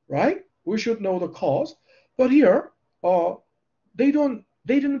 right? We should know the cost, but here they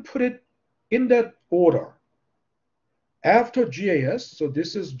didn't put it in that order. After GAS, so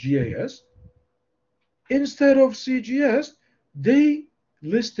this is GAS, instead of CGS, they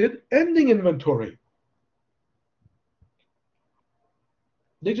listed ending inventory.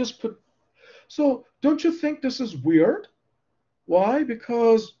 They just put, so don't you think this is weird? Why?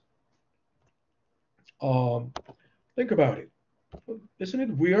 Because think about it. Isn't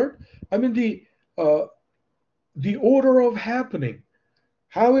it weird? I mean, the order of happening,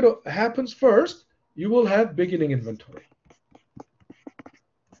 how it happens first, you will have beginning inventory.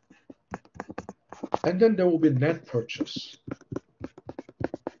 And then there will be net purchase.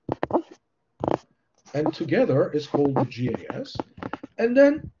 And together it's called the GAS. And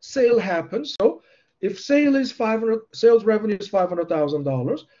then sale happens. So if sales revenue is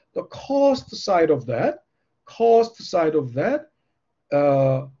 $500,000, the cost side of that,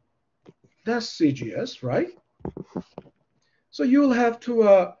 that's CGS, right? So you'll have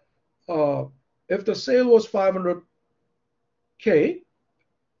to, if the sale was 500K,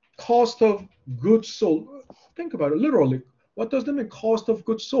 cost of goods sold, think about it literally. What does that mean, cost of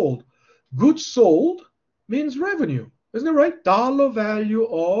goods sold? Goods sold means revenue, isn't it right? Dollar value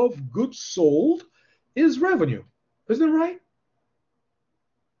of goods sold is revenue, isn't it right?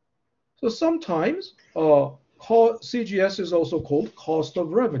 So sometimes CGS is also called cost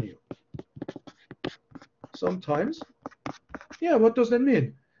of revenue. Sometimes, yeah, what does that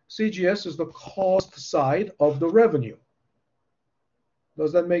mean? CGS is the cost side of the revenue.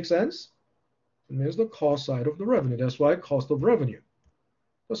 Does that make sense? And there's the cost side of the revenue. That's why cost of revenue.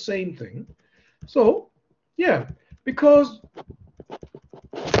 The same thing. So, yeah, because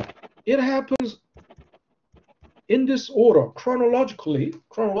it happens in this order, chronologically,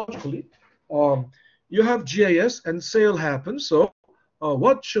 you have GAS and sale happens. So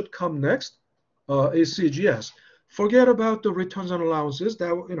what should come next is CGS. Forget about the returns and allowances.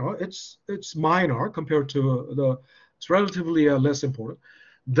 That, you know, it's minor compared to the, it's relatively less important.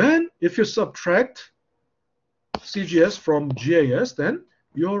 Then if you subtract CGS from GAS, then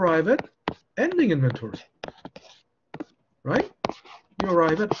you arrive at ending inventory, right? You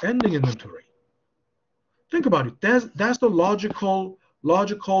arrive at ending inventory. Think about it. That's the logically,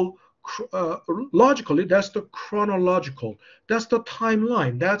 that's the chronological. That's the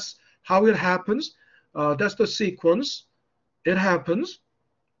timeline. That's how it happens. That's the sequence. It happens,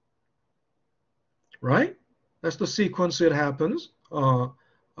 right? That's the sequence. It happens.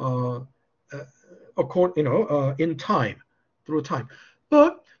 According, in time, through time.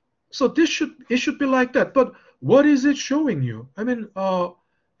 But so it should be like that. But what is it showing you? I mean,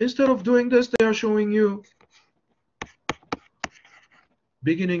 instead of doing this, they are showing you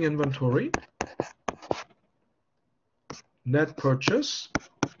beginning inventory, net purchase,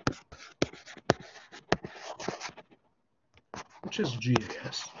 which is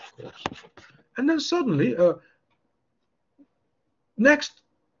GAS, of course. And then suddenly, next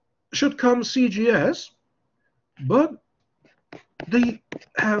should come CGS, but they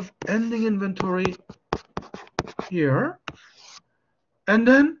have ending inventory here, and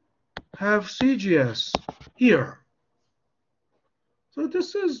then have CGS here. So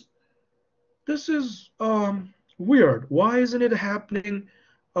this is weird. Why isn't it happening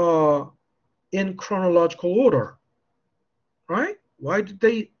in chronological order, right? Why did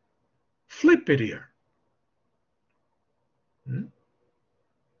they flip it here?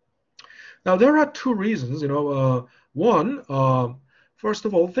 Now there are two reasons. One, first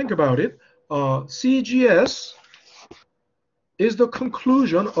of all, think about it. CGS is the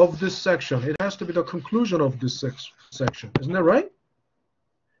conclusion of this section. It has to be the conclusion of this section. Isn't that right?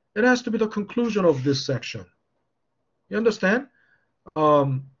 It has to be the conclusion of this section. You understand?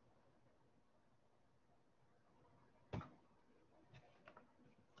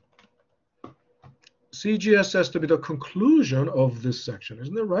 CGS has to be the conclusion of this section.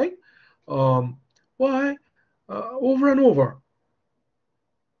 Isn't that right? Why? Over and over.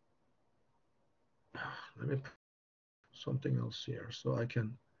 Let me put something else here so I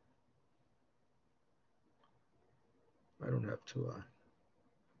don't have to.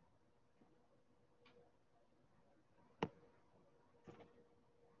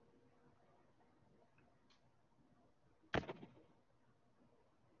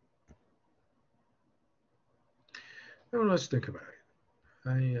 Now let's think about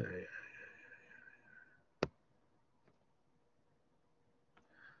it.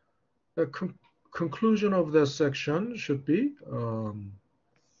 The conclusion of the section should be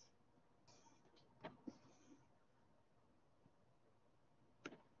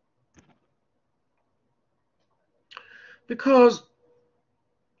because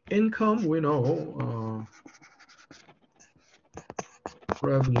income, we know,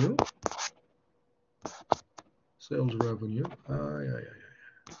 revenue, sales revenue,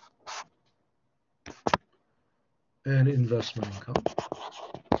 and investment income.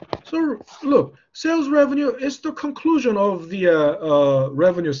 So look, sales revenue is the conclusion of the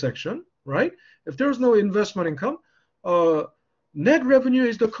revenue section, right? If there's no investment income, net revenue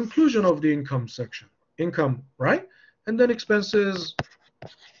is the conclusion of the income section, right? And then expenses,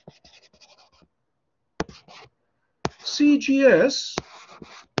 CGS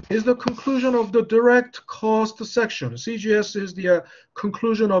is the conclusion of the direct cost section. CGS is the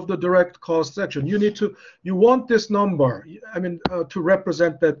conclusion of the direct cost section. You want this number, to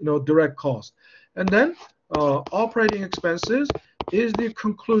represent that, direct cost. And then operating expenses is the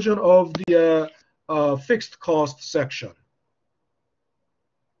conclusion of the fixed cost section.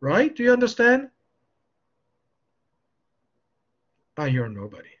 Right? Do you understand? I hear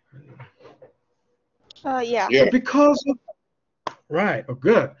nobody. Yeah. Because of, right,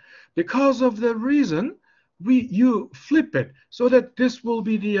 good. Because of the reason you flip it so that this will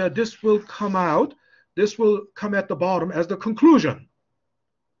be the this will come at the bottom as the conclusion,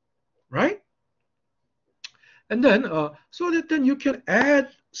 right? And then so that then you can add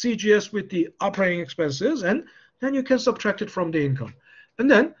CGS with the operating expenses, and then you can subtract it from the income. And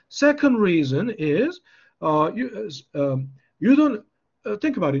then second reason is you don't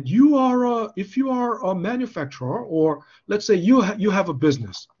think about it. If you are a manufacturer, or let's say you have a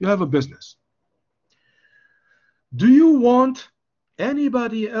business. Do you want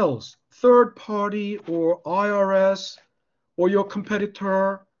anybody else third party or IRS or your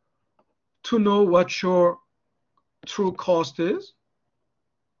competitor to know what your true cost is?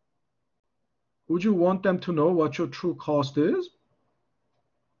 Would you want them to know what your true cost is?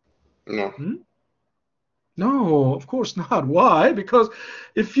 No. No, of course not. Why? Because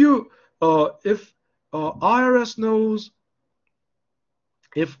if you if IRS knows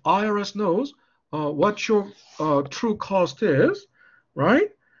what your true cost is, right?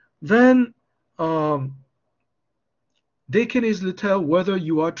 Then they can easily tell whether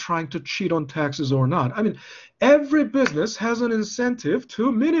you are trying to cheat on taxes or not. I mean, every business has an incentive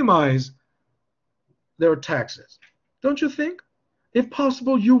to minimize their taxes. Don't you think? If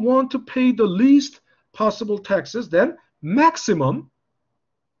possible, you want to pay the least possible taxes, then maximum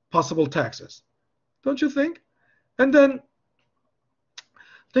possible taxes. Don't you think? And then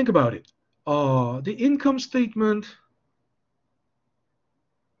think about it. The income statement,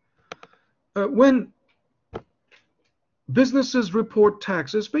 when businesses report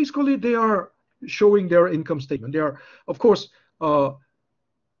taxes, basically they are showing their income statement. They are, of course,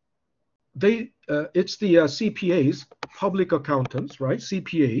 it's the CPAs, public accountants, right?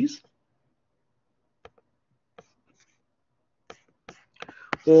 CPAs,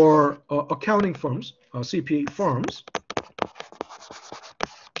 or accounting firms, CPA firms,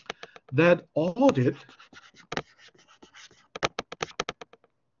 that audit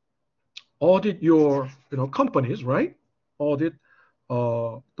your companies, right? Audit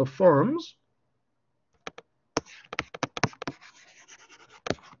the firms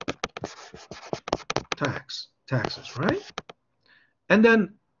taxes, right? And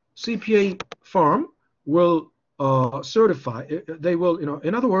then CPA firm will certify. They will,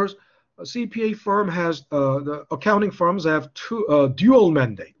 in other words, a CPA firm has the accounting firms have two dual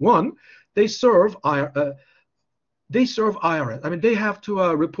mandate. One, they serve IRS. I mean, they have to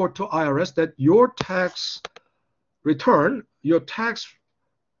report to IRS that your tax return, your tax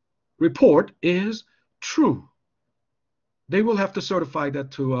report is true. They will have to certify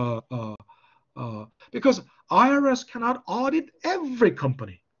that to because IRS cannot audit every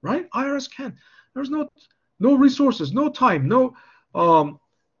company, right? IRS can. There's no resources, no time, no.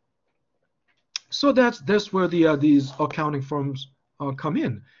 So that's where these accounting firms come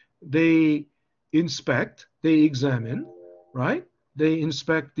in. They inspect, they examine, right? They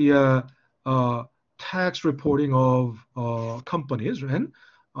inspect the tax reporting of companies, and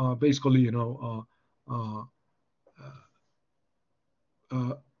basically,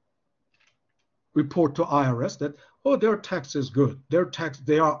 report to IRS that, oh, their tax is good,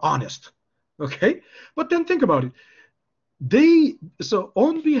 they are honest, okay? But then think about it. So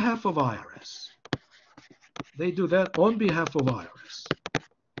on behalf of IRS, they do that on behalf of IRS.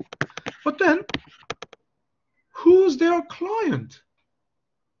 But then, who's their client?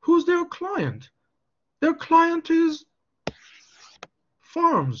 Who's their client? Their client is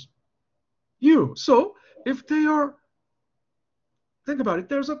farms, you. So if they are, think about it,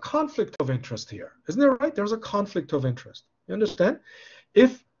 there's a conflict of interest here. Isn't that right? There's a conflict of interest. You understand?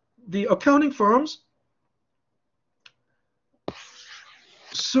 If the accounting firms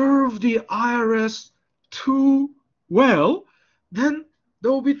serve the IRS too well, then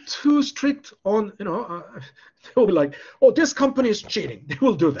they'll be too strict on, they'll be like, oh, this company is cheating. They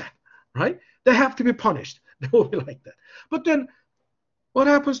will do that, right? They have to be punished. They will be like that. But then what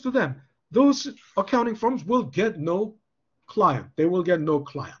happens to them? Those accounting firms will get no client. They will get no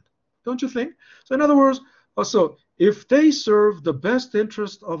client. Don't you think? So in other words, so if they serve the best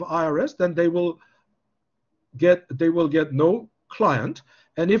interest of IRS, then they will get no client.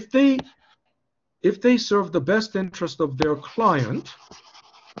 And if they serve the best interest of their client,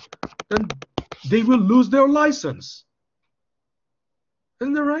 then they will lose their license.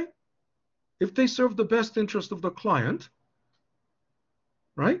 Isn't that right? If they serve the best interest of the client,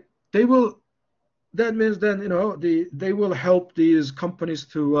 right? That means then, they will help these companies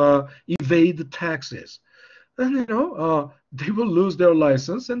to evade the taxes. Then, they will lose their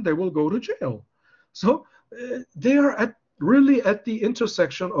license and they will go to jail. So they are really at the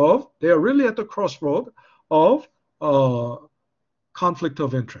intersection of, they are really at the crossroad of conflict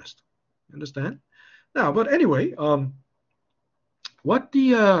of interest. Understand? Now, but anyway, think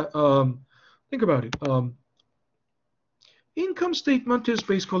about it. Income statement is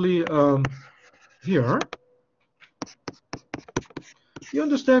basically here. You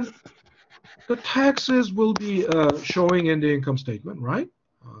understand? The taxes will be showing in the income statement, right?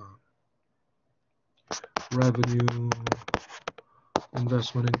 Revenue,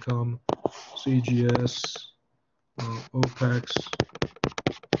 investment income, CGS, OPEX.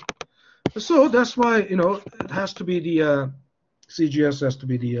 So that's why, it has to be the CGS has to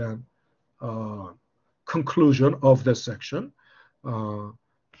be the conclusion of this section. And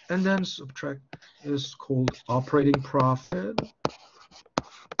then subtract is called operating profit,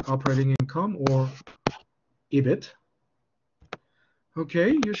 operating income, or EBIT.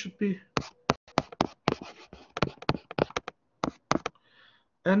 Okay, you should be.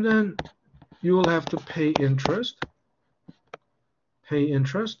 And then you will have to pay interest,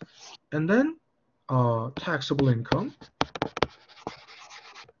 and then taxable income,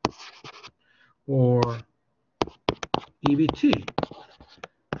 or EBT.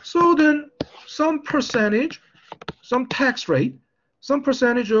 So then some percentage, some tax rate, some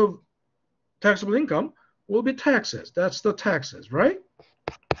percentage of taxable income will be taxes. That's the taxes, right?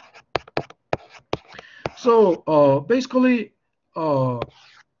 So basically,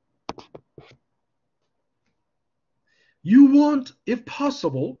 you want, if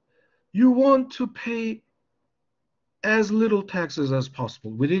possible, you want to pay as little taxes as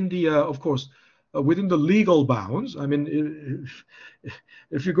possible within the, of course, within the legal bounds. I mean,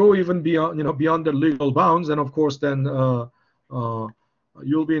 if you go even beyond, beyond the legal bounds, then of course, then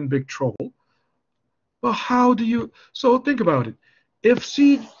you'll be in big trouble. But how do you? So think about it.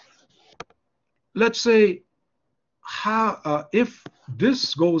 Let's say, if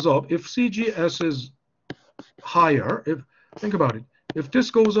this goes up, if CGS is higher, think about it. If this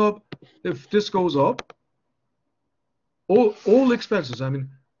goes up, all expenses. I mean,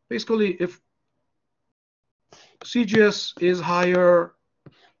 basically, if CGS is higher,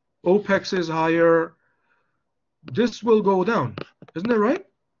 OPEX is higher, this will go down. Isn't that right?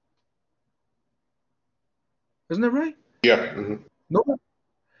 Isn't that right? Yeah. Mm-hmm. No.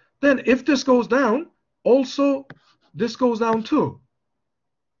 Then if this goes down, also this goes down too.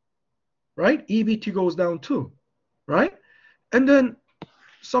 Right? EBT goes down too. Right? And then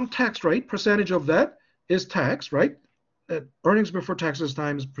some tax rate, percentage of that is tax, right? Earnings before taxes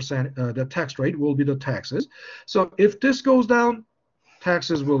times percent, the tax rate will be the taxes. So if this goes down,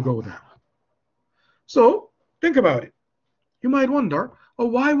 taxes will go down. So think about it. You might wonder, oh,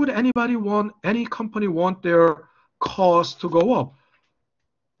 why would any company want their cost to go up?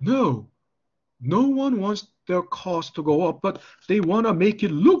 No one wants their cost to go up, but they want to make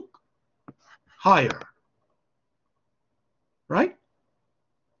it look higher, right?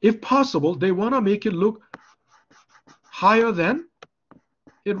 If possible, they want to make it look higher than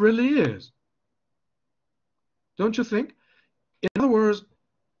it really is. Don't you think? In other words,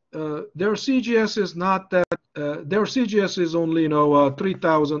 their CGS is not that. Their CGS is only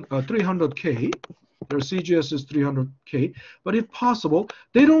 300K. Their CGS is 300K. But if possible,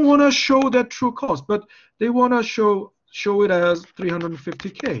 they don't want to show that true cost, but they want to show it as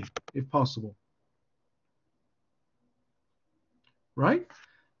 350K if possible. Right?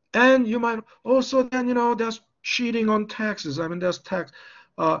 And you might also then, that's cheating on taxes. I mean, that's tax.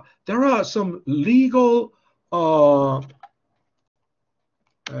 There are some legal, what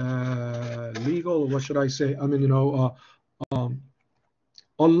should I say? I mean,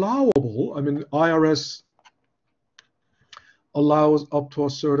 allowable. I mean, IRS allows up to a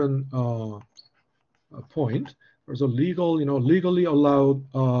certain point. There's a legally allowed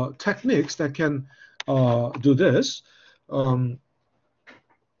techniques that can do this.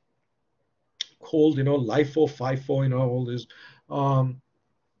 Called, LIFO, FIFO, all this.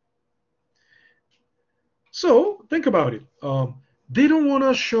 So think about it. They don't want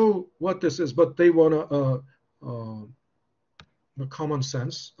to show what this is, but they want to, the common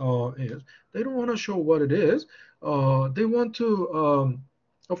sense is, they don't want to show what it is. They want to,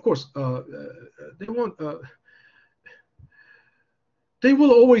 of course, they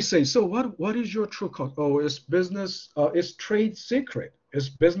will always say, so what is your true cost? Oh, it's business, it's trade secret. It's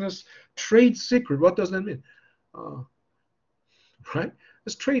business trade secret. What does that mean? Right?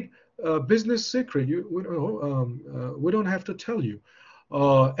 It's trade business secret. We don't have to tell you.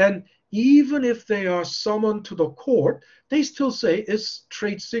 And even if they are summoned to the court, they still say it's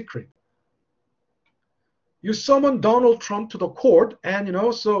trade secret. You summon Donald Trump to the court, and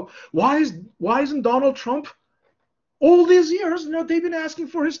so why isn't Donald Trump all these years? They've been asking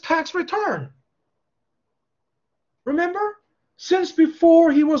for his tax return. Remember? Since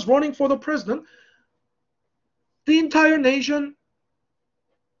before he was running for the president, the entire nation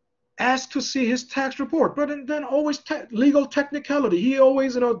asked to see his tax report, but then always legal technicality. He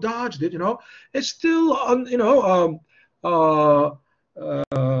always, dodged it. It's still,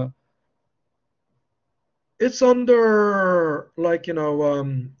 it's under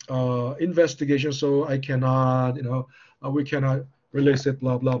investigation, so I cannot, we cannot release it.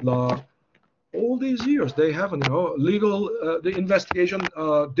 Blah blah blah. All these years they haven't, legal, the investigation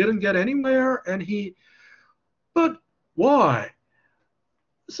didn't get anywhere, but why?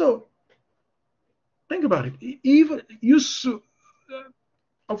 So think about it. Even you,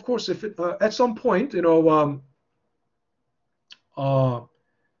 of course, if it, at some point, uh,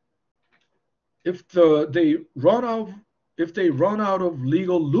 if they run out of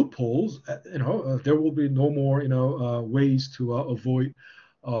legal loopholes, there will be no more, ways to avoid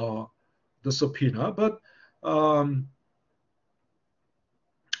uh, the subpoena. But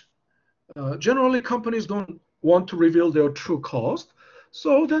generally, companies don't want to reveal their true cost.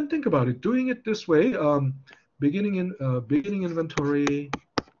 So then think about it. Doing it this way, beginning inventory,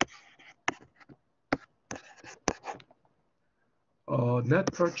 net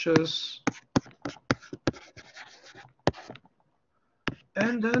purchase,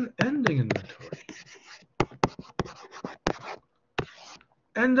 and then ending inventory.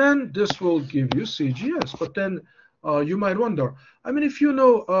 And then this will give you CGS. But then you might wonder, I mean, if you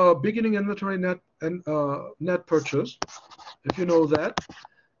know beginning inventory, net and net purchase, if you know that,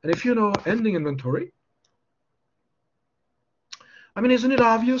 and if you know ending inventory, I mean, isn't it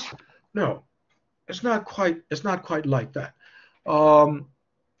obvious? No, it's not quite like that.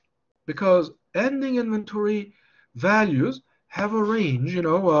 Because ending inventory values have a range,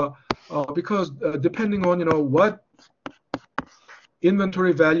 because depending on, what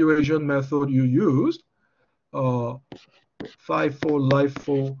inventory valuation method you used, FIFO,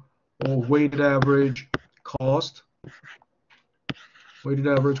 LIFO, or weighted average cost,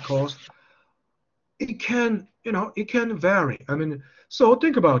 it can, vary. I mean, so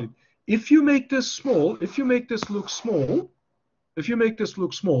think about it. If you make this small, if you make this look small,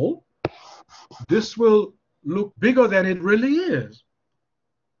 this will look bigger than it really is.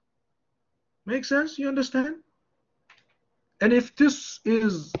 Make sense? You understand? And if this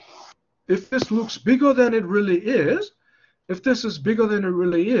looks bigger than it really is,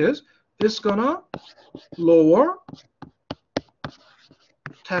 it's gonna lower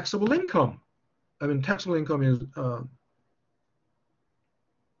taxable income. I mean, taxable income is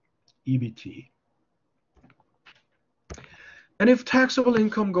EBT. And if taxable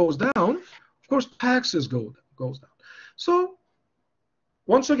income goes down, of course, taxes goes down. So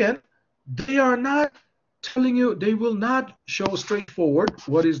once again, they are not telling you, they will not show straightforward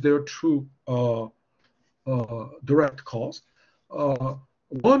what is their true direct cost.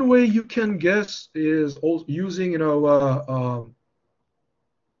 One way you can guess is using,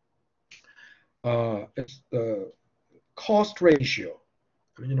 cost ratio.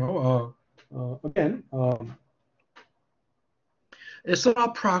 I mean, again, it's an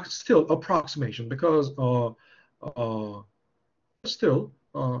still approximation, because still,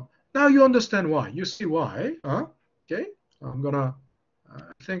 now you understand why. You see why, huh? Okay, I'm gonna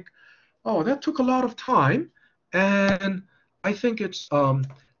think. Oh, that took a lot of time, and I think it's a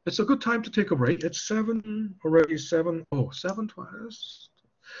good time to take a break. It's 7 already, 7:20.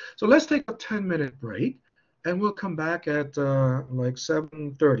 So let's take a 10-minute break, and we'll come back at like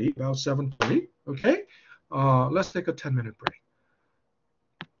 7:30, about 7:30. Okay, let's take a 10-minute break.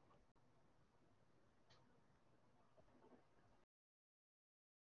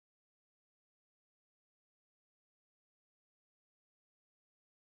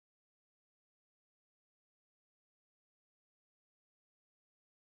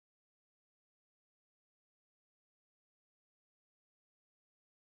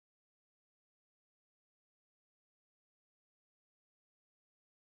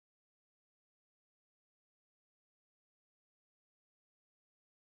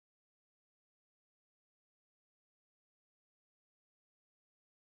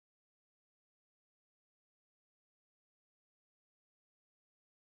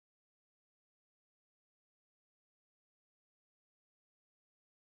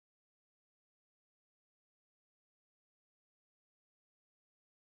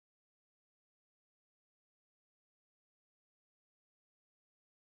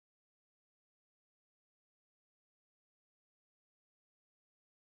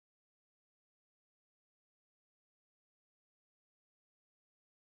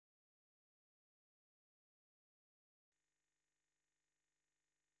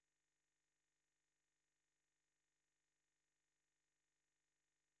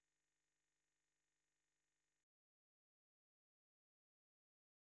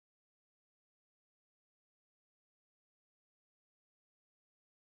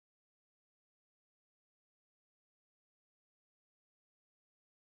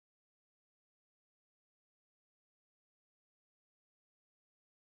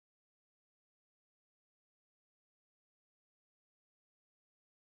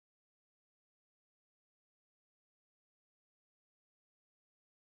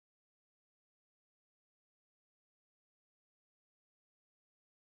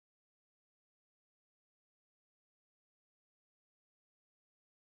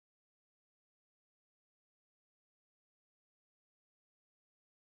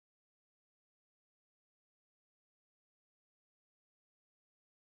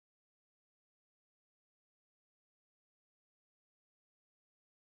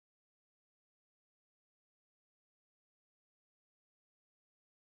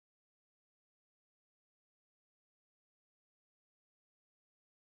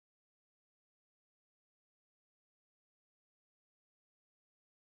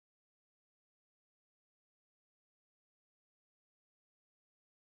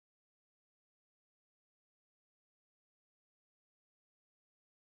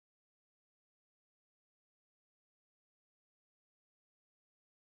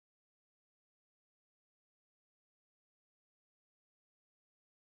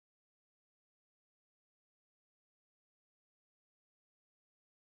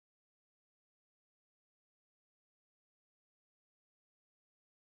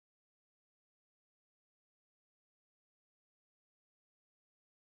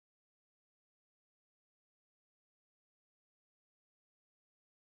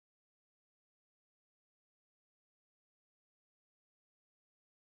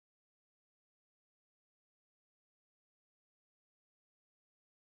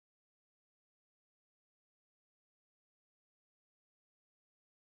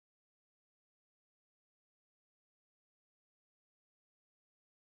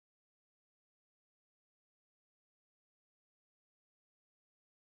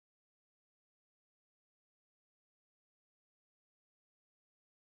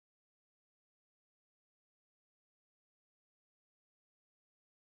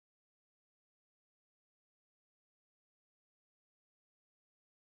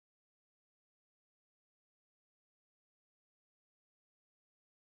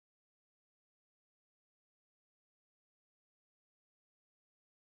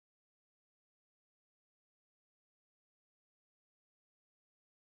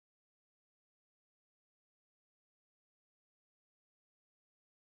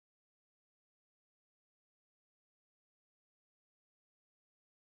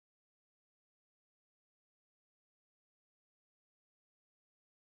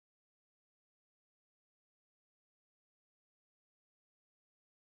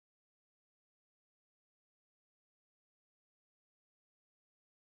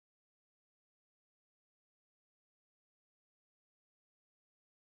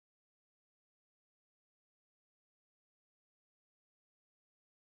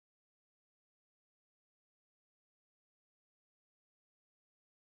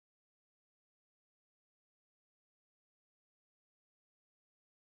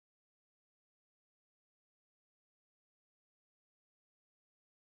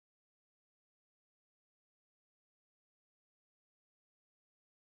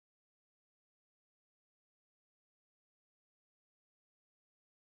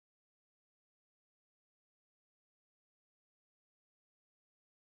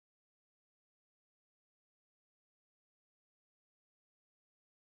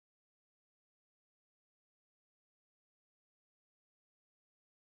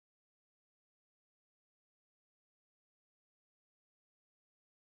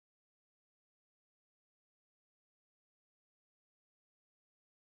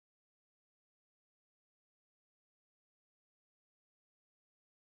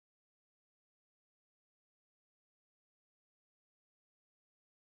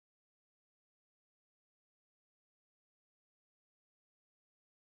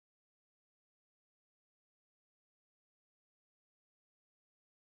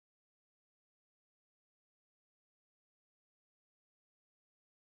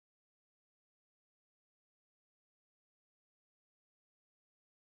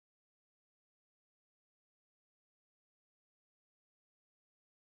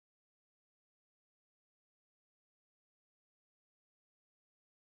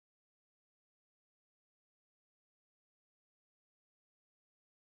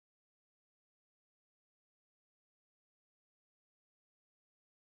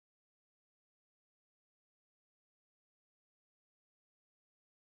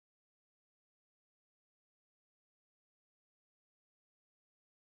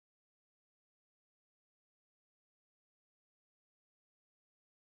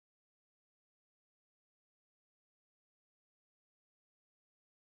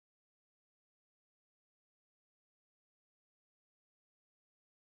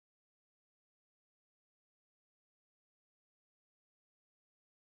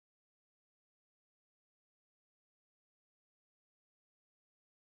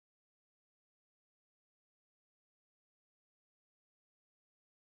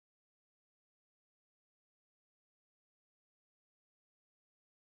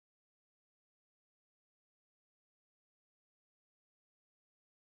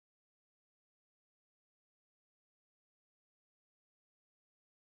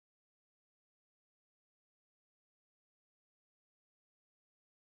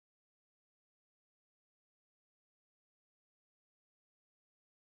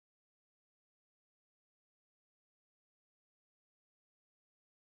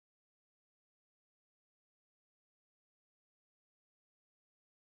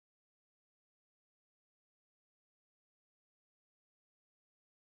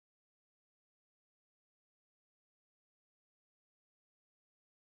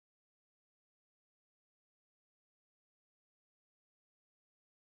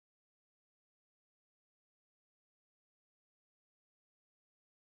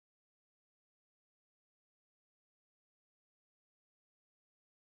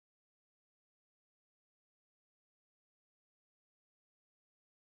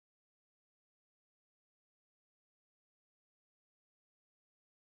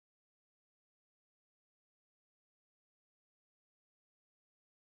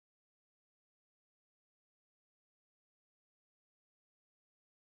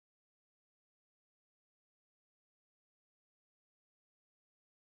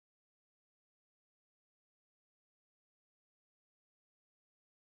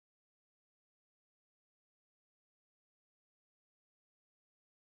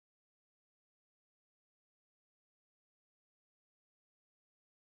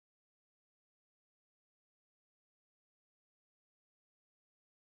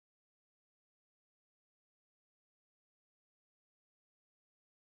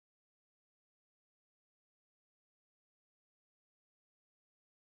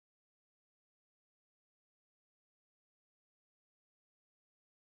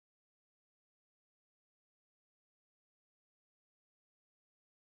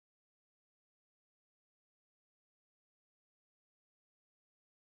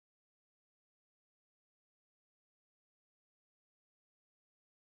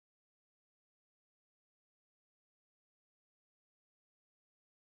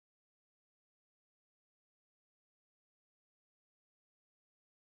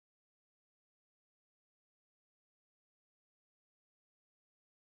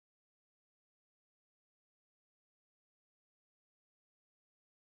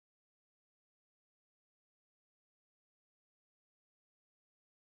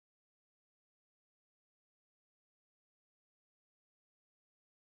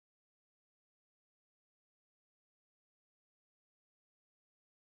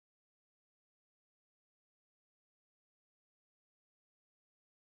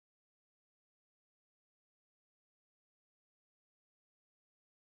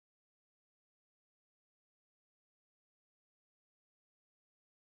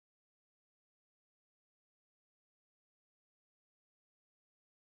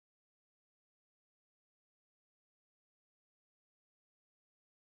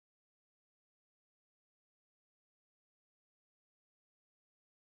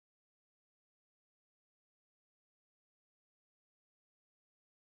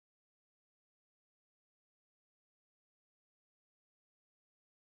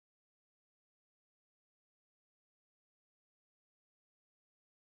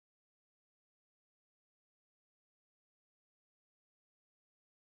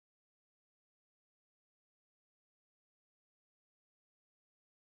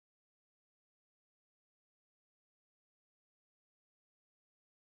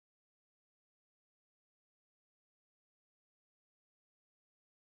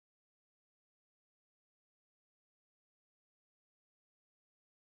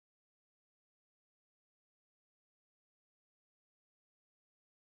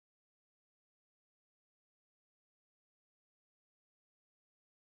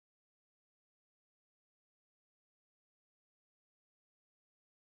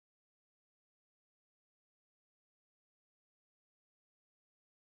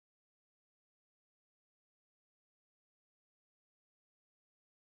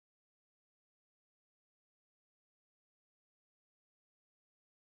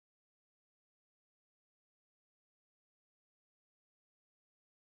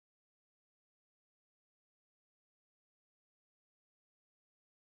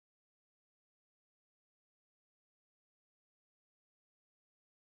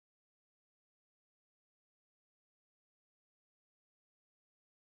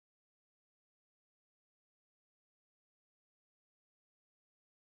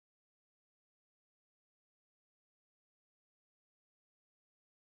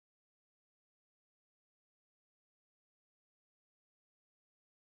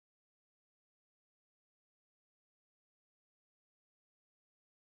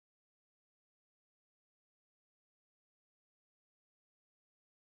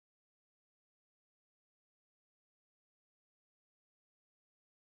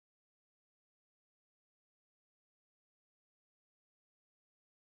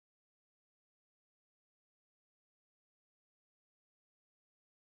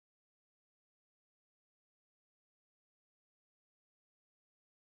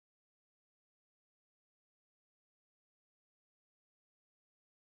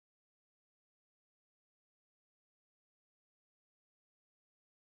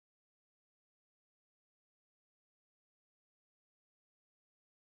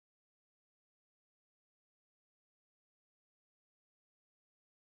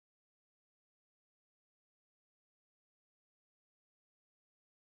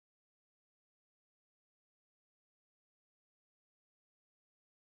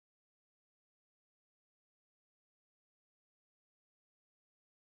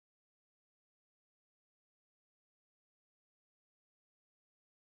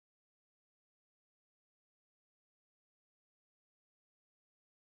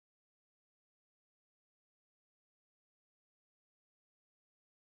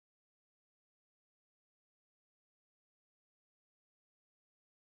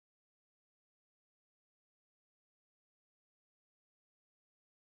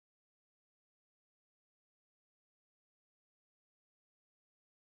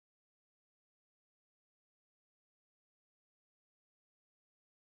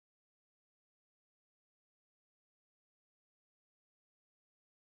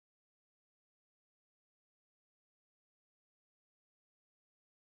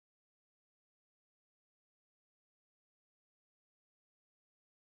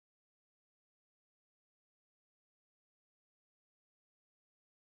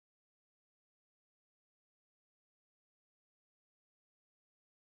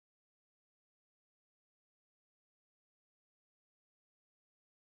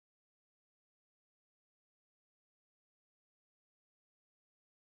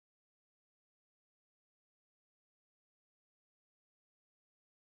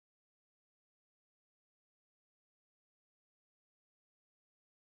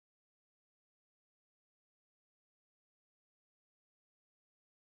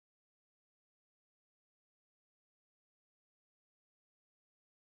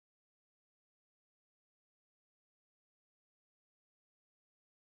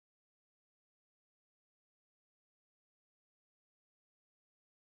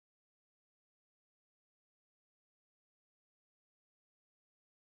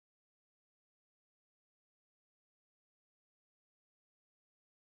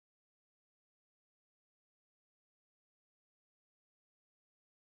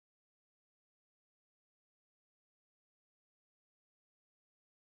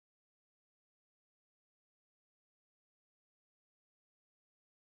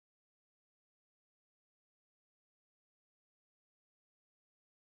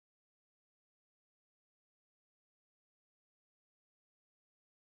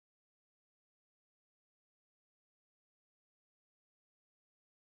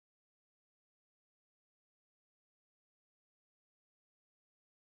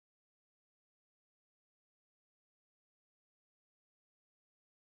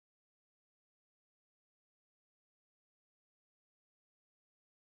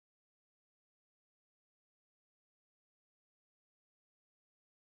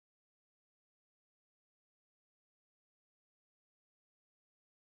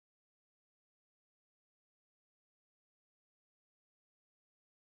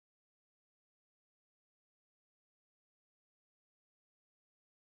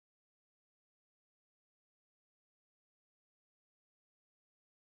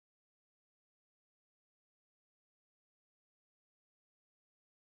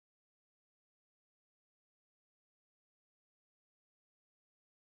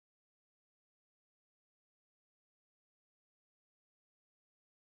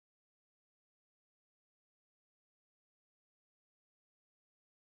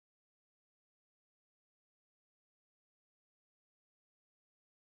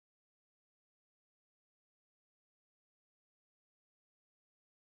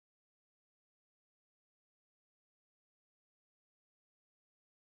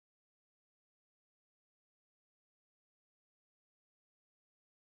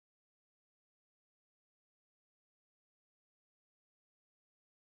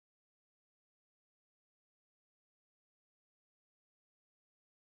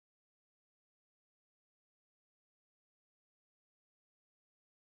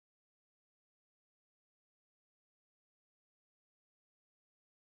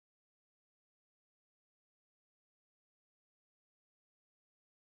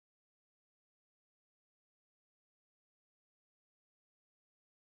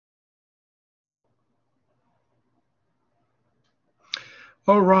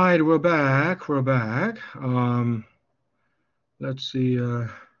 All right, we're back. We're back. Let's see. Yeah,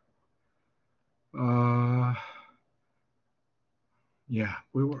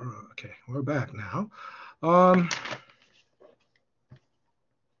 we were okay. We're back now.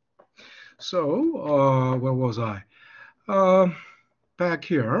 So where was I? Back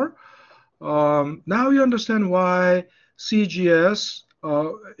here. Now you understand why CGS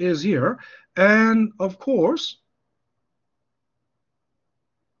is here, and of course,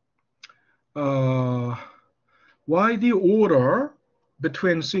 why the order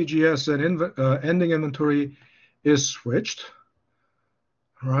between CGS and ending inventory is switched,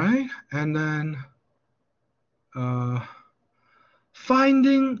 right? And then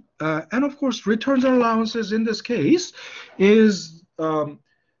finding, and of course, returns and allowances in this case is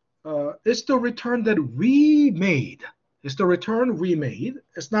it's the return that we made. It's the return we made.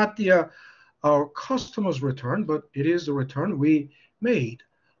 It's not the our customer's return, but it is the return we made.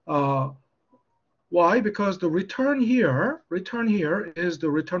 Why? Because the return here is the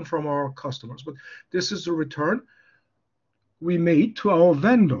return from our customers, but this is the return we made to our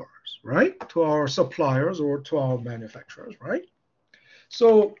vendors, right? To our suppliers or to our manufacturers, right?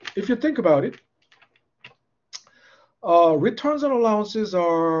 So if you think about it, returns and allowances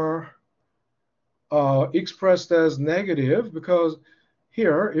are expressed as negative because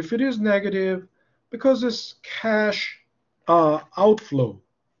here, if it is negative, because it's cash outflow,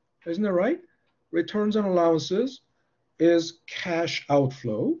 isn't it right? Returns and allowances is cash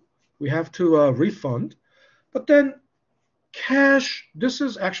outflow. We have to refund. But then cash, this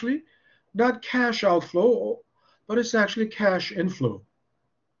is actually not cash outflow, but it's actually cash inflow.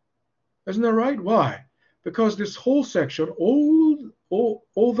 Isn't that right? Why? Because this whole section,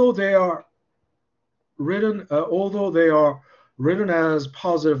 although they are written as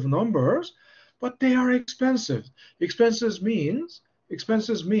positive numbers, but they are expensive. Expenses mean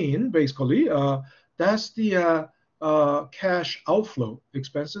basically that's the cash outflow.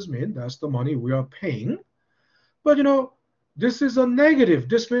 Expenses mean that's the money we are paying. But this is a negative.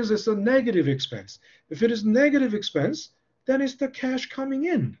 This means it's a negative expense. If it is negative expense, then it's the cash coming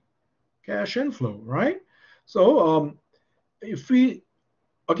in, cash inflow, right? So if we,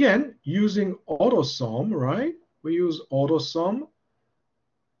 again, using AutoSum, right? We use AutoSum,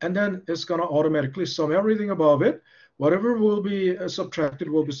 and then it's going to automatically sum everything above it. Whatever will be subtracted,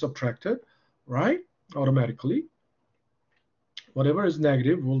 right? Automatically. Whatever is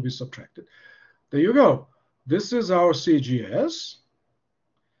negative will be subtracted. There you go. This is our CGS.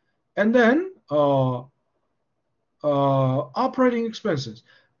 And then operating expenses.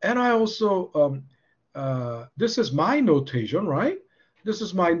 And I also, this is my notation, right? This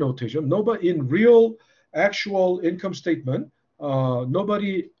is my notation. Nobody in real, actual income statement,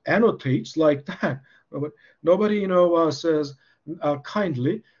 nobody annotates like that. Nobody, says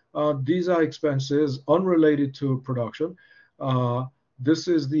kindly, these are expenses unrelated to production. This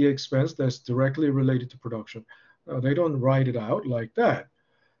is the expense that's directly related to production. They don't write it out like that.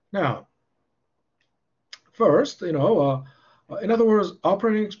 Now, first, in other words,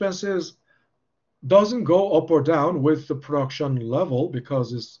 operating expenses doesn't go up or down with the production level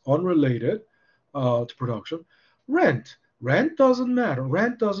because it's unrelated to production. Rent doesn't matter.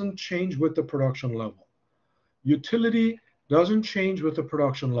 Rent doesn't change with the production level. Utility doesn't change with the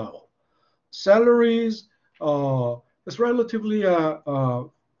production level. Salaries is relatively a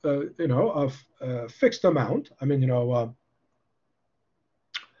fixed amount. I mean,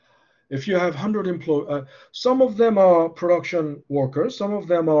 if you have 100 employees, some of them are production workers, some of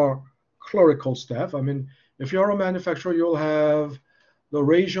them are clerical staff. I mean, if you're a manufacturer, you'll have the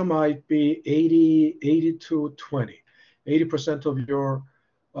ratio might be 80 to 20. 80% of your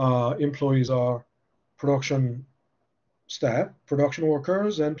employees are production staff, production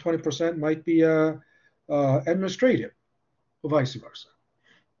workers, and 20% might be administrative, or vice versa.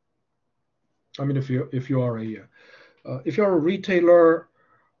 I mean, if you're a retailer,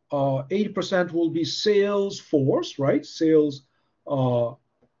 80% will be sales force, right? Sales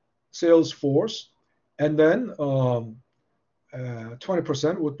force, and then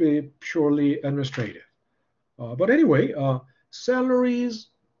 20% would be purely administrative. But anyway, salaries,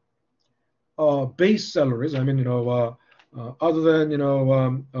 base salaries. I mean, other than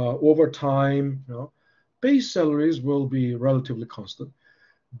overtime, base salaries will be relatively constant.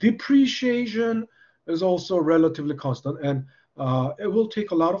 Depreciation is also relatively constant, and it will take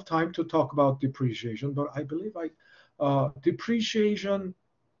a lot of time to talk about depreciation, but I believe depreciation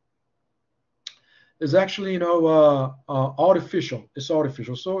is actually artificial. It's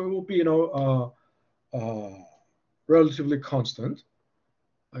artificial, so it will be relatively constant.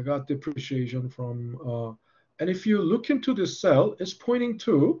 I got depreciation from And if you look into this cell, it's pointing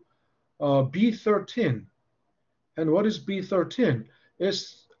to B13. And what is B13?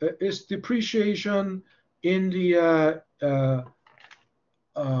 It's depreciation in the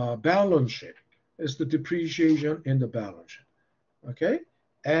balance sheet. It's the depreciation in the balance sheet. Okay?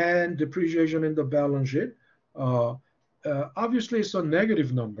 And depreciation in the balance sheet, obviously it's a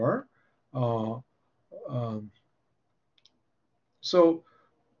negative number. So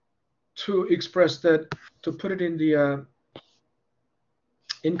to express that, to put it in the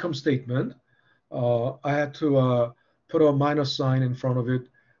income statement, I had to put a minus sign in front of it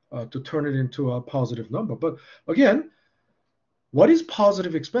to turn it into a positive number. But again, what is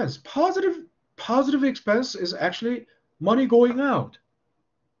positive expense? Positive expense is actually money going out.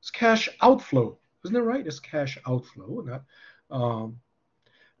 It's cash outflow. Isn't that right? It's cash outflow. Not,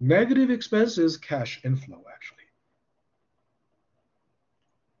 negative expense is cash inflow, actually.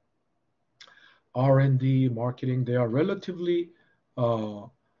 R&D, marketing, they are relatively,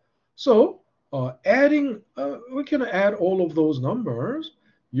 adding, we can add all of those numbers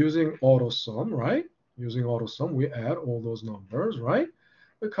using auto sum, right? Using auto sum, we add all those numbers, right?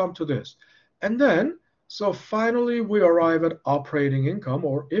 We come to this. And then, so finally we arrive at operating income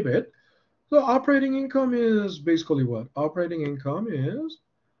or EBIT. So operating income is basically what? Operating income is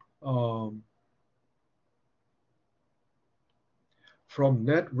from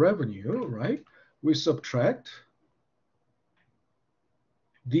net revenue, right? We subtract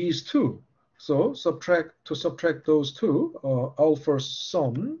these two. So to subtract those two, I'll first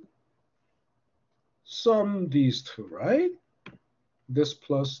sum these two, right? This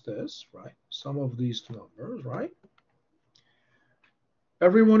plus this, right? Sum of these two numbers, right?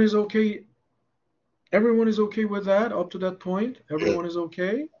 Everyone is okay. Everyone is okay with that up to that point? Everyone is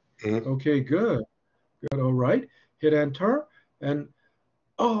okay? Okay, good. Good, all right. Hit enter. And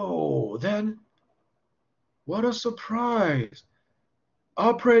oh, then what a surprise.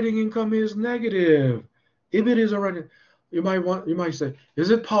 Operating income is negative. EBIT is already, you might say,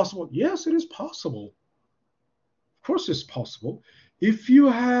 is it possible? Yes, it is possible. Of course it's possible. If you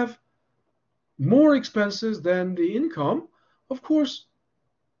have more expenses than the income, of course,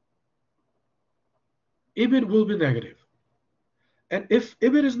 EBIT will be negative. And if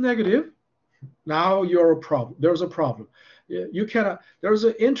EBIT is negative, now you're a problem. There's a problem. You cannot, there's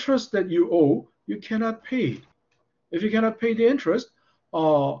an interest that you owe, you cannot pay. If you cannot pay the interest,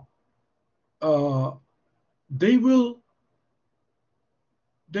 they will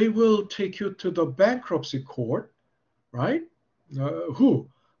take you to the bankruptcy court, right? Who?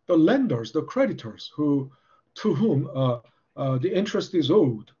 The lenders, the creditors, to whom the interest is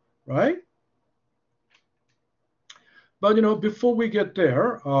owed, right? But before we get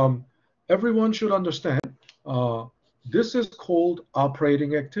there, everyone should understand this is called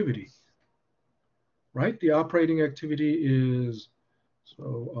operating activity, right? The operating activity is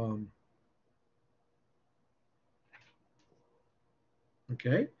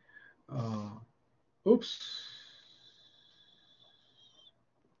okay. Oops.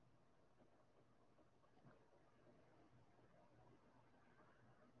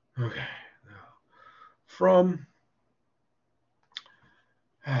 Okay. Now, from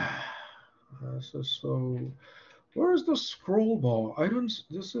this is so. Where's the scroll bar? I don't.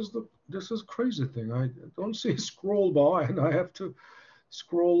 This is crazy thing. I don't see a scroll bar, and I have to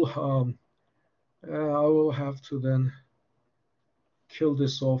scroll. I will have to then kill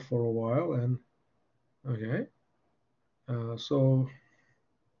this off for a while. And okay. So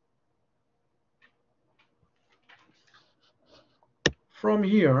from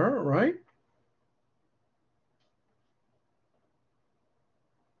here, right?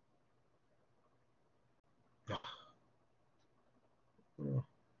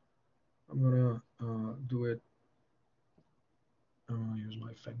 I'm gonna do it. I'm gonna use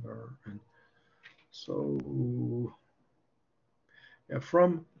my finger, and so yeah,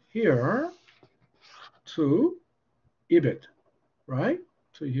 from here to EBIT, right?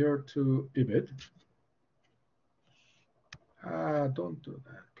 To here to EBIT. Don't do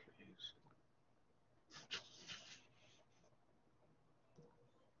that, please.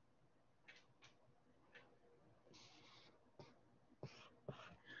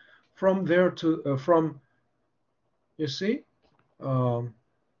 From there to you see, from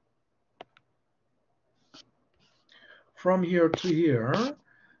here to here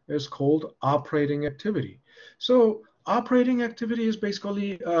is called operating activity. So operating activity is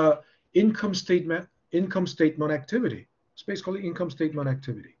basically income statement activity. It's basically income statement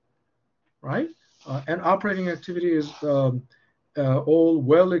activity, right? And operating activity is all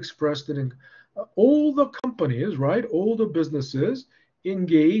well expressed in all the companies, right? All the businesses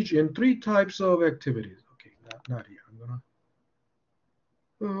engage in three types of activities. Okay, now not here. I'm gonna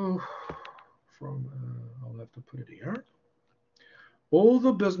from I'll have to put it here. All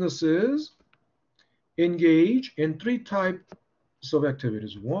the businesses engage in 3 types of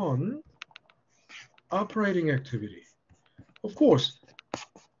activities. 1, operating activity. Of course,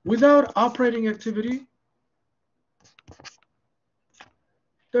 without operating activity,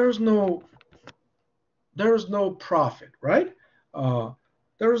 there's no profit, right?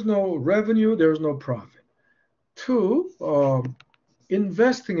 There's no revenue, there's no profit. 2,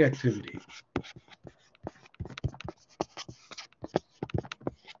 investing activity.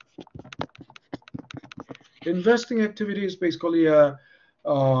 Investing activity is basically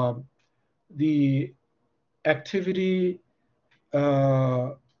the activity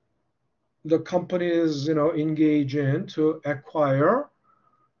the companies engage in to acquire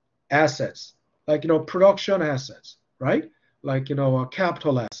assets, like production assets, right? Like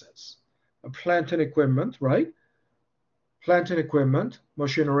capital assets, plant and equipment, right? Plant and equipment,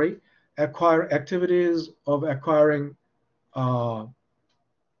 machinery, activities of acquiring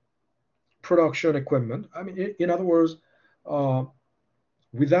production equipment. I mean, in other words,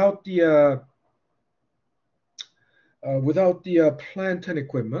 without the plant and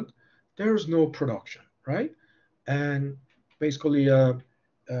equipment, there's no production, right? And basically,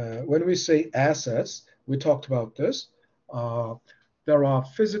 when we say assets, we talked about this. There are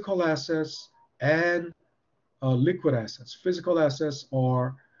physical assets and liquid assets. Physical assets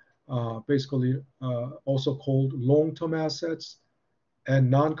are basically also called long-term assets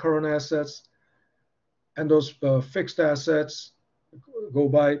and non-current assets. And those fixed assets go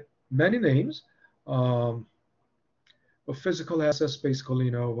by many names. But physical assets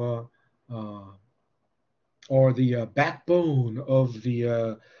basically, are the backbone of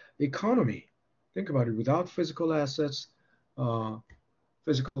the economy. Think about it. Without physical assets,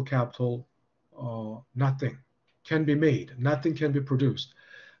 physical capital, nothing can be made. Nothing can be produced.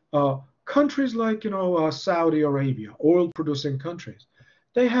 Countries like Saudi Arabia, oil-producing countries,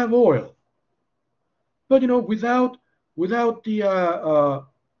 they have oil, but without the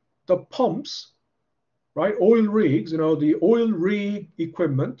pumps, right? Oil rigs, the oil rig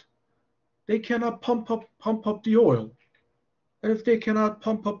equipment, they cannot pump up the oil. And if they cannot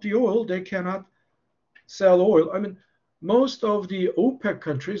pump up the oil, they cannot sell oil. I mean, most of the OPEC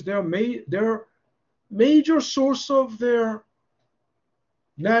countries, their major source of their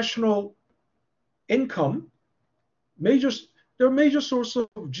national income, their major source of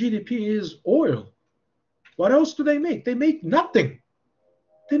GDP is oil. What else do they make? They make nothing.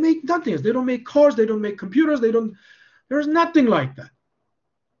 They make nothing. They don't make cars. They don't make computers. There's nothing like that.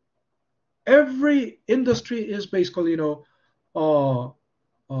 Every industry is basically,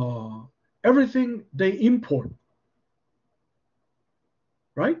 everything they import,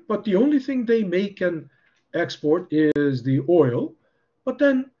 right? But the only thing they make and export is the oil. But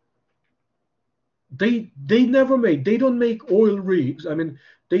then they don't make oil rigs. I mean,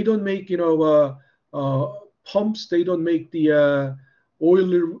 they don't make pumps. They don't make the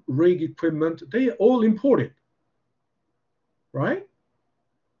oil rig equipment. They all import it, right?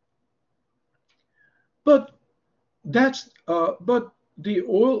 But the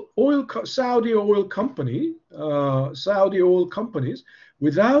Saudi oil companies,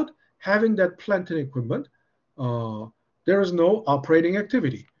 without having that plant and equipment, there is no operating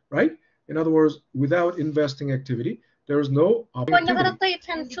activity, right? In other words, without investing activity, there is no operating activity.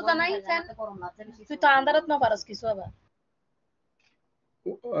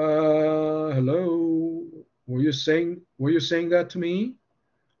 Hello, were you saying that to me?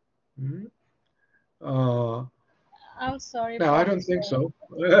 I'm sorry. No, I don't think so.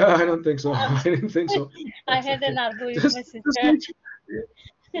 I don't think so. I didn't think so. I had an argument with my sister.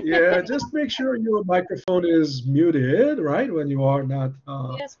 Just make sure your microphone is muted, right, when you are not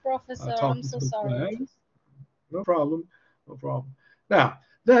yes, Professor, talking I'm so to the sorry. class. No problem. Now,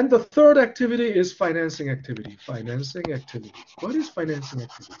 then the third activity is financing activity. Financing activity. What is financing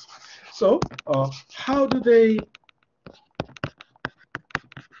activity? So, how do they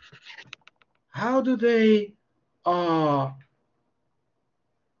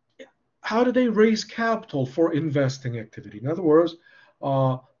raise capital for investing activity? In other words,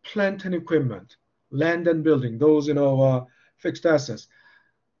 plant and equipment, land and building, those fixed assets.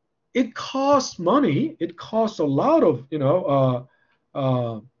 It costs money. It costs a lot of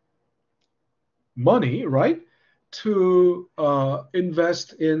money, right, to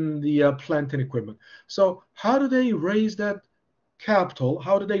invest in the plant and equipment. So how do they raise that capital?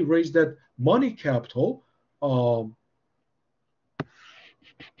 How do they raise that money capital to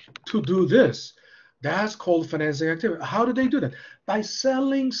do this? That's called financing activity. How do they do that? By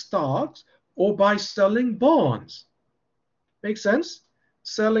selling stocks or by selling bonds. Make sense?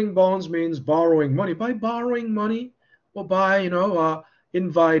 Selling bonds means borrowing money. By borrowing money or by,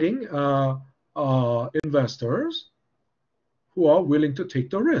 inviting investors who are willing to take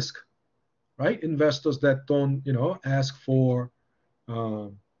the risk, right? Investors that don't, ask for uh,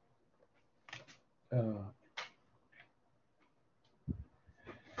 uh,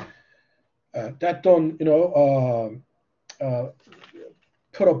 that don't,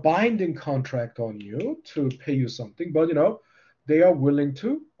 put a binding contract on you to pay you something, but they are willing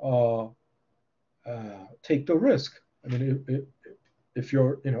to take the risk. I mean, if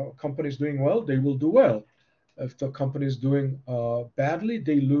your company is doing well, they will do well. If the company is doing badly,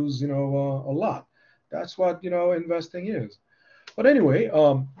 they lose a lot. That's what investing is. But anyway,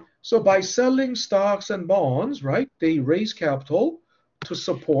 so by selling stocks and bonds, right, they raise capital to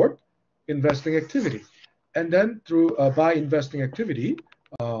support investing activity, and then through by investing activity,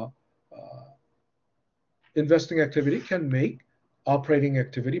 uh, uh, investing activity can make operating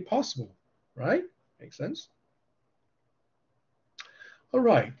activity possible, right? Makes sense. All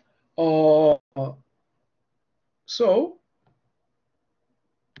right. So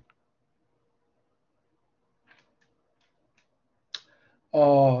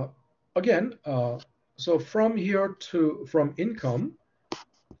again, so from income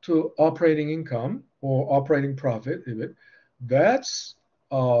to operating income or operating profit, that's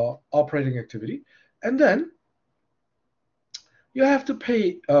operating activity, and then you have to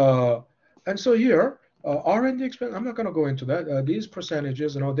pay. And so here, R&D expense. I'm not going to go into that. These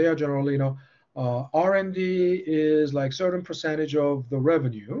percentages, they are generally, R&D is like certain percentage of the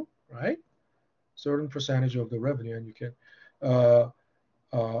revenue, right? Certain percentage of the revenue, and you can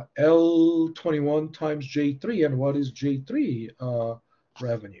L21 times J3, and what is J3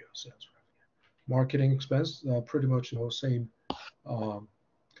 revenue? Sales revenue. Marketing expense, pretty much same.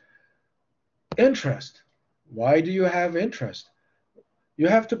 Interest. Why do you have interest? You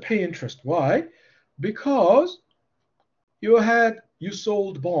have to pay interest. Why? Because you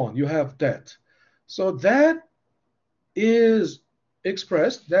sold bond, you have debt. So that is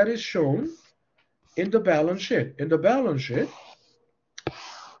expressed, that is shown in the balance sheet. In the balance sheet,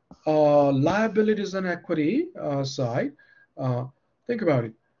 liabilities and equity side, think about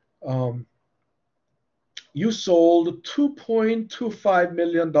it. You sold $2.25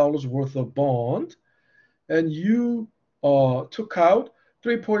 million worth of bond, and you took out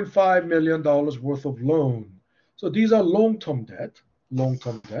 $3.5 million worth of loan. So these are long-term debt, And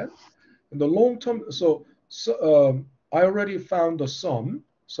the long-term, so I already found the sum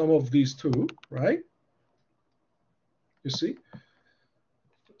of these two, right? You see?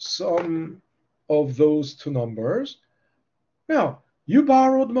 Sum of those two numbers. Now, you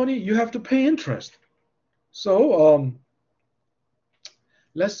borrowed money, you have to pay interest. So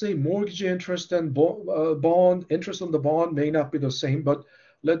let's say mortgage interest and bond interest on the bond may not be the same, but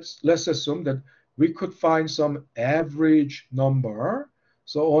let's assume that we could find some average number.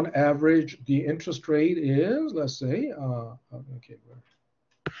 So on average, the interest rate is, let's say, okay,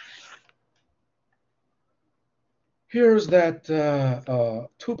 here's that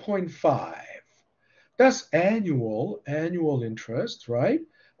 2.5. That's annual interest, right?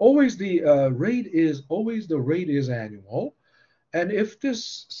 Always the rate is annual. And if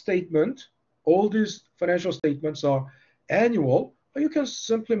this statement, all these financial statements are annual, you can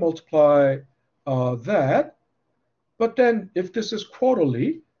simply multiply that. But then if this is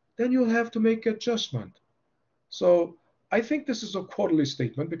quarterly, then you'll have to make adjustment. So I think this is a quarterly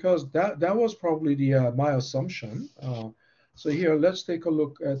statement because that was probably the my assumption. So here, let's take a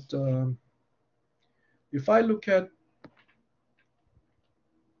look at, if I look at,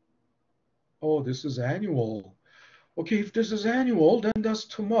 oh, this is annual. Okay, if this is annual, then that's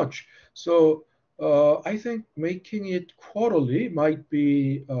too much. So I think making it quarterly might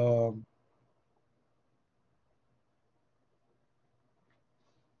be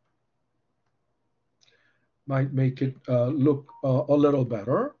might make it look a little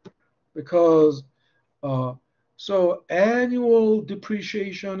better, because so annual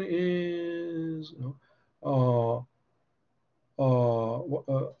depreciation is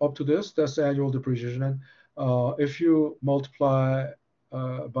up to this. That's annual depreciation, and if you multiply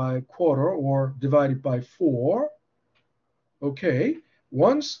by quarter or divide it by 4, okay,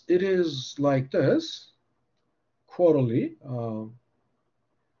 once it is like this, quarterly,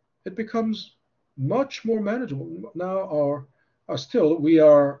 it becomes much more manageable. Now still we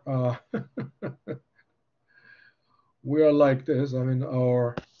are we are like this. I mean,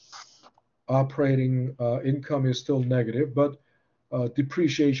 our operating income is still negative, but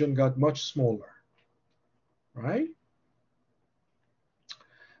depreciation got much smaller, right?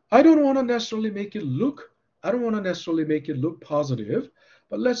 I don't want to necessarily make it look, I don't want to necessarily make it look positive,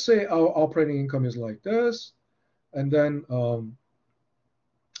 but let's say our operating income is like this, and then uh,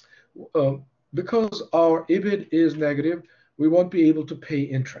 because our EBIT is negative, we won't be able to pay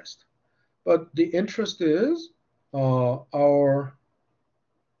interest. But the interest is our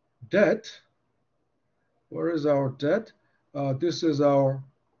debt. Where is our debt? This is our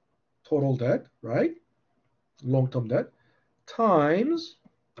total debt, right? Long-term debt times,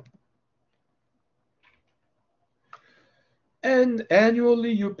 and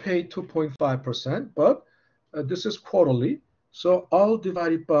annually you pay 2.5%, but this is quarterly. So I'll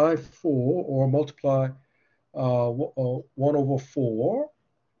divide it by 4 or multiply 1 over 4.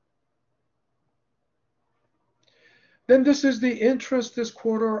 Then this is the interest this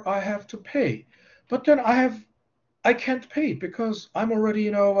quarter I have to pay. But then I can't pay because I'm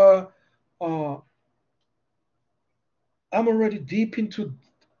already, I'm already deep into,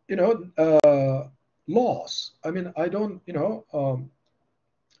 loss. I mean, I don't,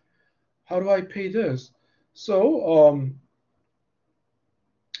 how do I pay this? So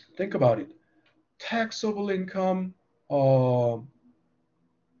think about it. Taxable income.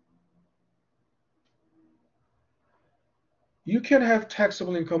 You can have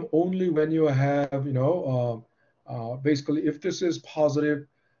taxable income only when you have, basically, if this is positive.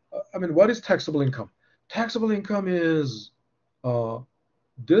 I mean, what is taxable income? Taxable income is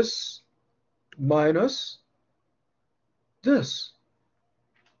this minus this.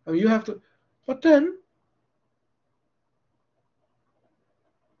 I mean, you have to, but then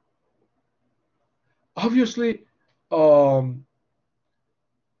obviously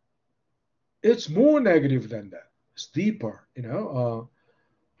it's more negative than that. It's deeper, Now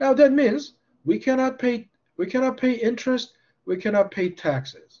that means we cannot pay interest, we cannot pay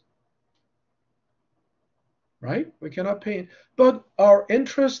taxes, right? We cannot pay, but our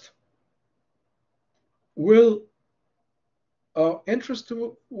interest will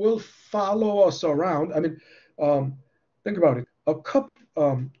follow us around. I mean, think about it.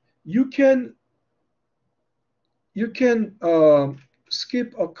 You can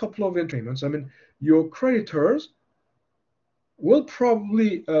skip a couple of payments. I mean, your creditors will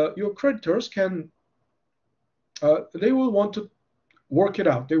probably your creditors can they will want to work it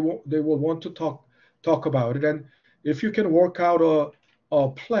out. They will want to talk about it, and if you can work out a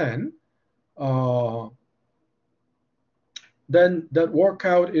plan, then that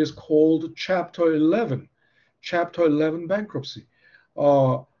workout is called Chapter 11. Chapter 11 bankruptcy.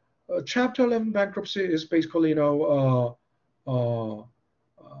 Chapter 11 bankruptcy is basically,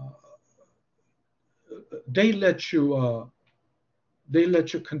 they let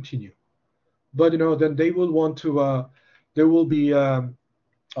you continue, but then they will want to they will be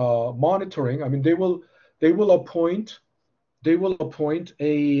monitoring. I mean, they will appoint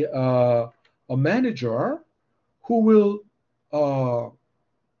a manager who will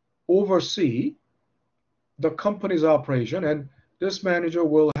oversee the company's operation, and this manager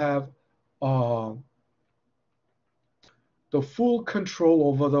will have the full control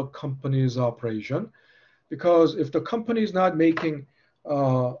over the company's operation, because if the company is not making,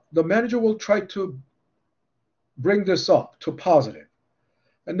 the manager will try to bring this up to positive,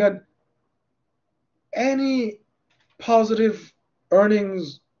 and then any positive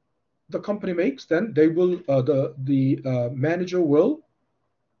earnings the company makes, then they will the manager will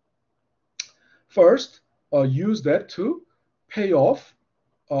first use that to pay off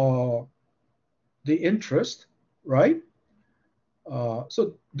the interest, right?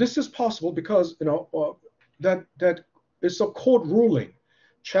 So this is possible because that it's a court ruling.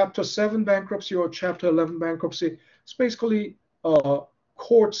 Chapter 7 bankruptcy or Chapter 11 bankruptcy, it's basically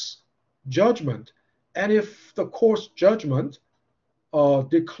court's judgment, and if the court's judgment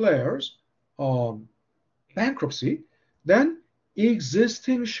declares bankruptcy, then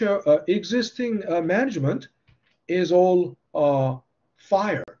existing management is all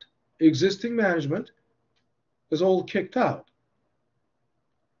fired. Existing management is all kicked out,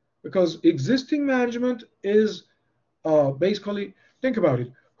 because existing management is basically, think about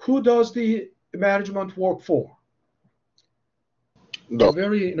it. Who does the management work for? The,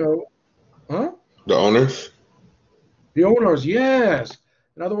 The owners. The owners, yes.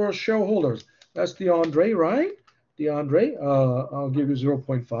 In other words, shareholders. That's DeAndre, right? DeAndre, I'll give you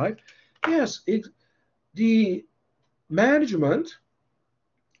 0.5. Yes, the management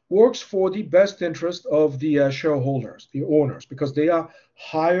works for the best interest of the shareholders, the owners, because they are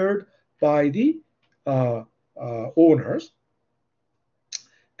hired by the owners.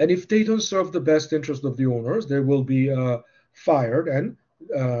 And if they don't serve the best interest of the owners, they will be fired, and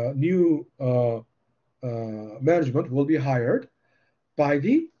new management will be hired by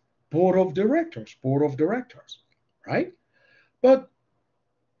the board of directors, right? But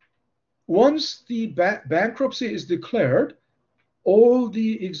once the bankruptcy is declared, all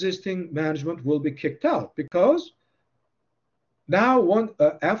the existing management will be kicked out, because now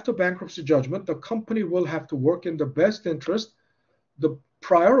after bankruptcy judgment, the company will have to work in the best interest. The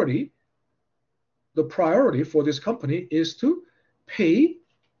priority for this company is to pay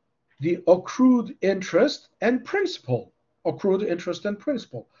the accrued interest and principal.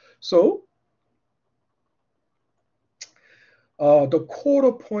 So the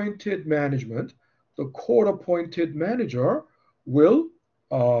court-appointed manager will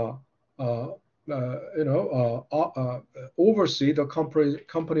oversee the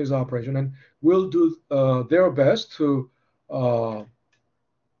company's operation and will do their best to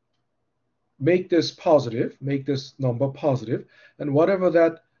make this number positive, and whatever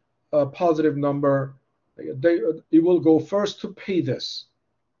that positive number, it will go first to pay this.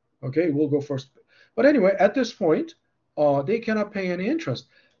 Okay, it will go first. But anyway, at this point, they cannot pay any interest,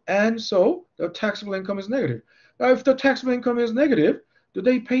 and so the taxable income is negative. Now, if the taxable income is negative, do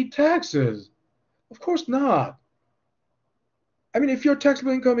they pay taxes? Of course not. I mean, if your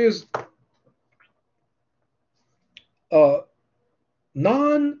taxable income is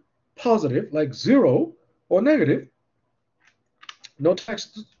non-positive, like zero or negative, no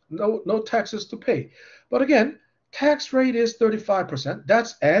taxes to pay. But again, tax rate is 35%.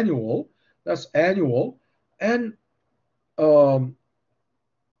 That's annual. And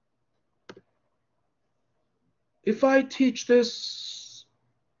if I teach this,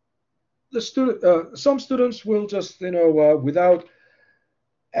 some students will just, without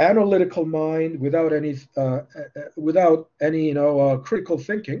analytical mind, without any critical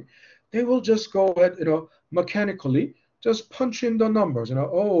thinking, they will just go ahead, mechanically just punch in the numbers.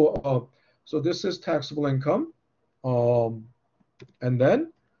 So this is taxable income, and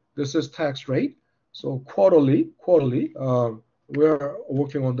then this is tax rate. So quarterly, we're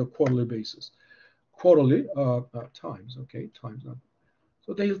working on the quarterly basis. Quarterly times, okay, times that.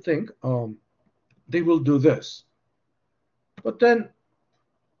 So they'll think they will do this. But then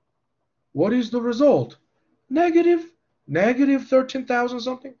what is the result? Negative 13,000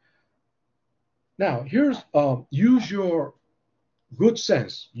 something. Now here's use your good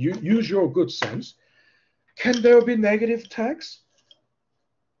sense. Use your good sense. Can there be negative tax?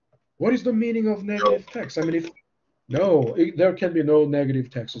 What is the meaning of negative tax? I mean, there can be no negative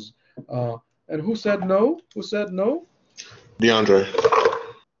taxes. And who said no?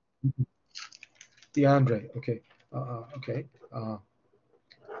 DeAndre. Okay.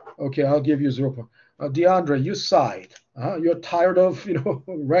 Okay, I'll give you 0 point. DeAndre, you sighed. You're tired of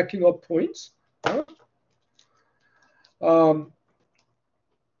racking up points.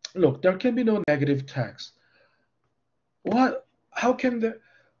 Look, there can be no negative tax. What? How can the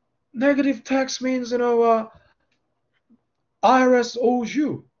negative tax means IRS owes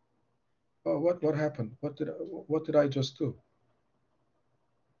you? What happened? What did I just do?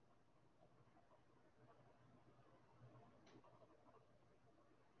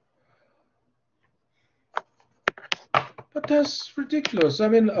 But that's ridiculous. I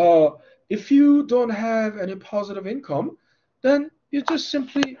mean, if you don't have any positive income, then you just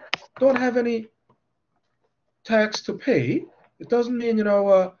simply don't have any tax to pay. It doesn't mean,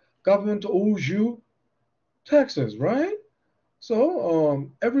 government owes you taxes, right?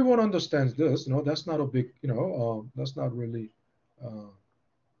 So everyone understands this. That's not a big, that's not really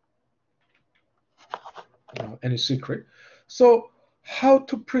any secret. So how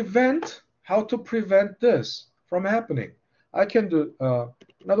to prevent this from happening? I can do,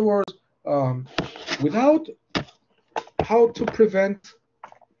 in other words, without how to prevent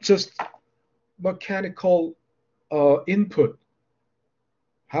just mechanical input.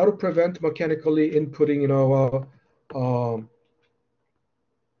 How to prevent mechanically inputting,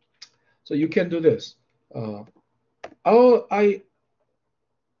 so you can do this.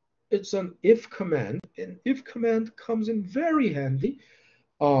 It's an if command. An if command comes in very handy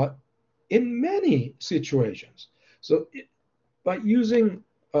in many situations. So by using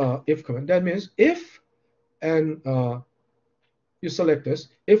if command, that means if, and you select this,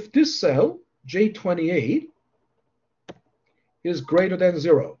 if this cell, J28, is greater than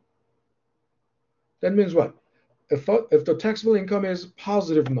 0, that means what? If the taxable income is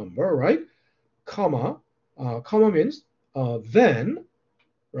positive number, right? Comma means then,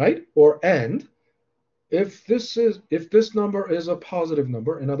 right? Or and. If this number is a positive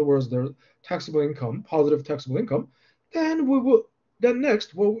number, in other words, the taxable income, positive taxable income, then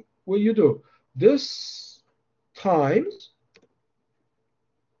next, what will you do? This times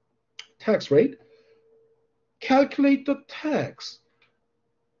tax rate, calculate the tax.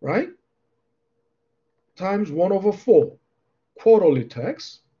 right? Times 1/4 quarterly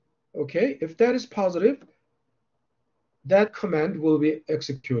tax. Okay, if that is positive, that command will be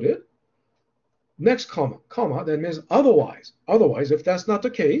executed. Next comma, that means otherwise. Otherwise, if that's not the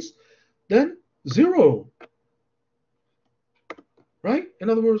case, then 0, right? In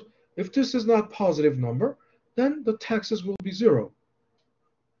other words, if this is not positive number, then the taxes will be 0.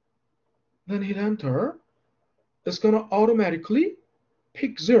 Then hit enter. It's going to automatically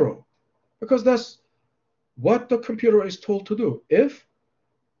pick 0 because that's what the computer is told to do. If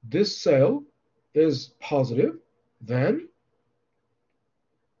this cell is positive, then,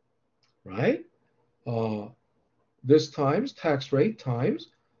 right, this times tax rate times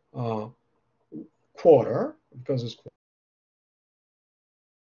quarter, because it's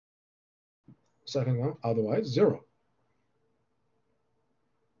second one, otherwise 0.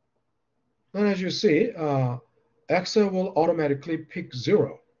 And as you see, Excel will automatically pick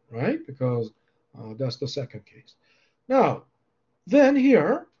 0, right? Because that's the second case. Now, then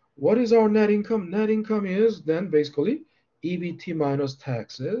here, what is our net income? Net income is then basically EBT minus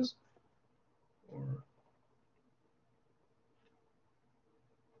taxes, or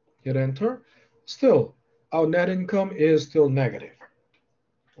hit enter. Still, our net income is still negative.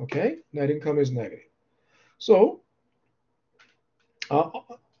 Okay, net income is negative. So,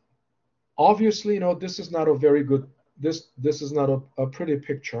 obviously, this is not a very good, this is not a pretty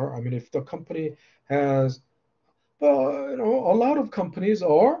picture. I mean, if the company has, a lot of companies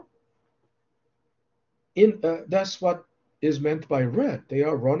are in, that's what is meant by red. They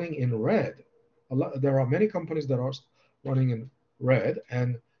are running in red. There are many companies that are running in red,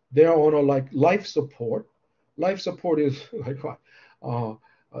 and they are on a like life support. Life support is like what?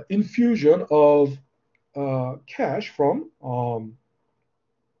 Infusion of cash from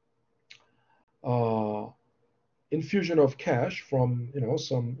infusion of cash from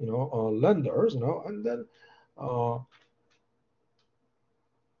some lenders, and then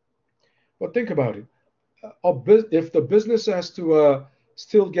but think about it. If the business has to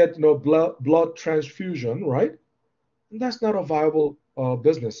still get blood transfusion, right? That's not a viable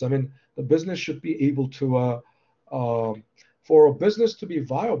business. I mean, the business should be able to for a business to be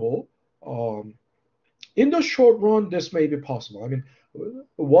viable. In the short run, this may be possible. I mean,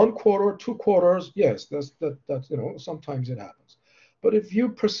 1 quarter, 2 quarters, yes, that's sometimes it happens. But if you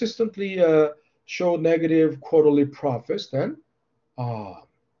persistently show negative quarterly profits, then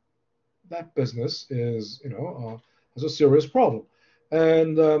that business is has a serious problem.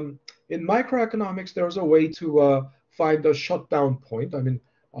 And in microeconomics, there's a way to find a shutdown point. I mean,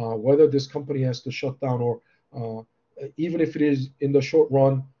 whether this company has to shut down, or even if it is in the short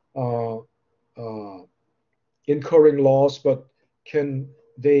run incurring loss, but can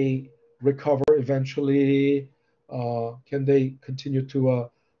they recover eventually? Can they continue to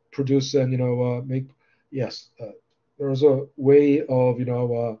produce and make? Yes, there's a way of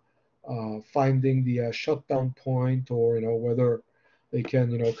finding the shutdown point, or whether they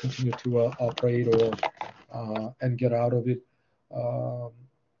can continue to operate, or and get out of it.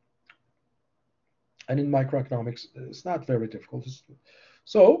 And in microeconomics, it's not very difficult.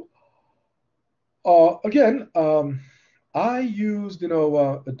 So again, I used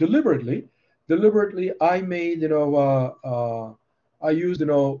deliberately. I made I used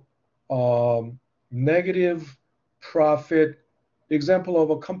negative profit example of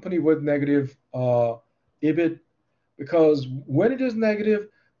a company with negative EBIT, because when it is negative,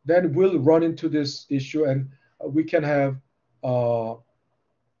 then we'll run into this issue, and we can have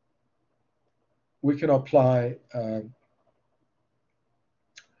we can apply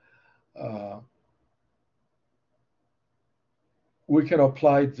we can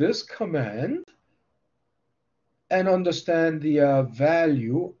apply this command and understand the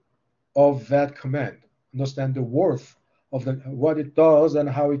value of that command, understand the worth of what it does and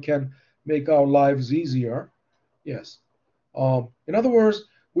how it can make our lives easier. Yes. In other words,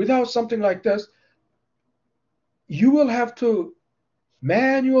 without something like this, you will have to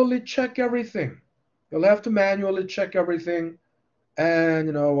manually check everything. You'll have to manually check everything,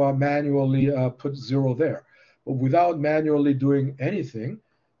 and manually put 0 there. But without manually doing anything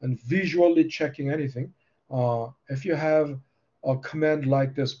and visually checking anything, if you have a command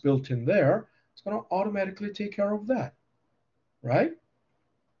like this built in there, it's going to automatically take care of that, right?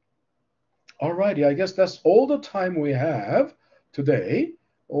 Alrighty, I guess that's all the time we have today.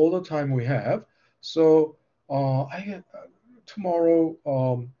 All the time we have. So tomorrow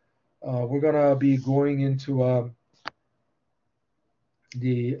we're gonna be going into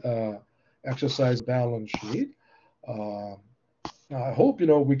the exercise balance sheet. I hope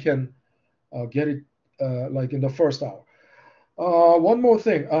we can get it like in the first hour. One more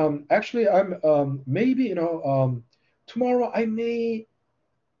thing. Actually, I'm maybe tomorrow I may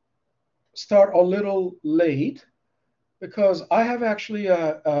start a little late because I have actually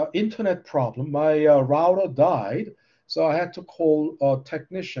a internet problem. My router died, so I had to call a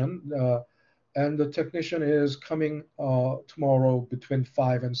technician, and the technician is coming tomorrow between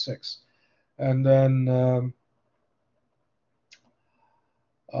 5 and 6. And then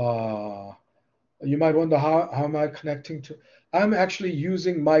uh, you might wonder how am I connecting to? I'm actually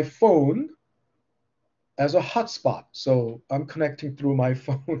using my phone as a hotspot, so I'm connecting through my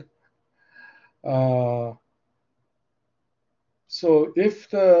phone. Uh, so if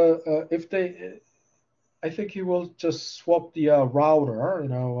they I think he will just swap the router.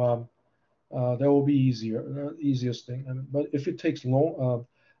 That will be easiest thing. But if it takes long,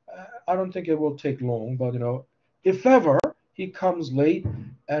 I don't think it will take long. But if ever he comes late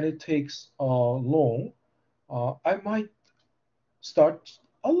and it takes long, I might start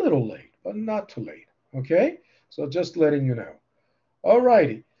a little late, but not too late. Okay, so just letting you know.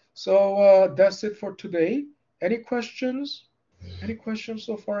 Alrighty. So that's it for today. Any questions? Any questions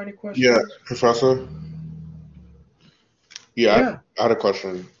so far? Any Yeah, questions? Professor. Yeah, Yeah. I had a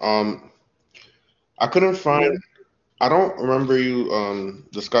question. I couldn't find. I don't remember you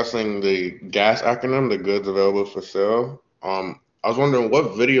discussing the gas acronym, the goods available for sale. I was wondering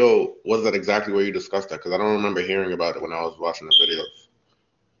what video was that exactly where you discussed that because I don't remember hearing about it when I was watching the videos.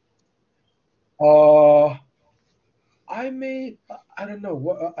 Uh, I may, I don't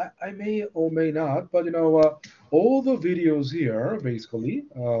know, I may or may not, but all the videos here, basically,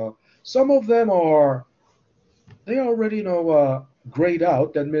 some of them are, they already grayed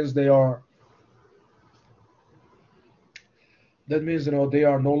out. That means, they are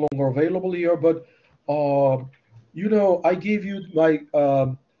no longer available here. But, I gave you my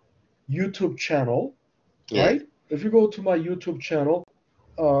YouTube channel, Yeah, right? If you go to my YouTube channel,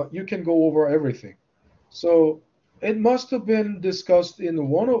 you can go over everything. So it must have been discussed in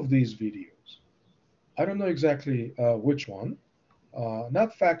one of these videos. I don't know exactly which one.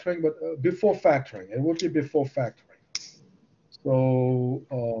 Not factoring, but before factoring. It would be before factoring. So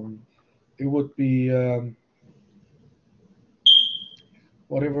it would be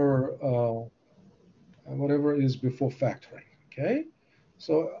whatever whatever is before factoring. Okay.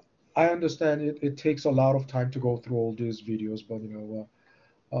 So I understand it takes a lot of time to go through all these videos, but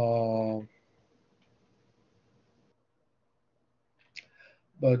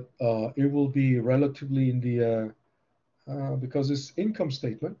it will be relatively in the because it's income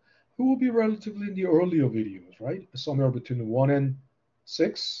statement, it will be relatively in the earlier videos, right? Somewhere between 1 and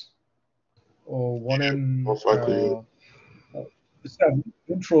 6 or 1 and most likely. 7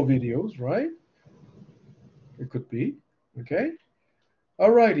 intro videos, right? It could be. Okay.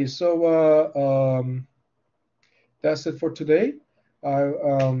 Alrighty. So that's it for today. I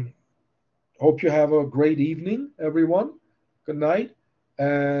hope you have a great evening, everyone. Good night.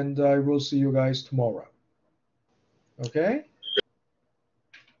 And I will see you guys tomorrow. Okay.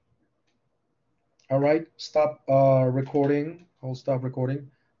 All right. Stop recording. I'll stop recording.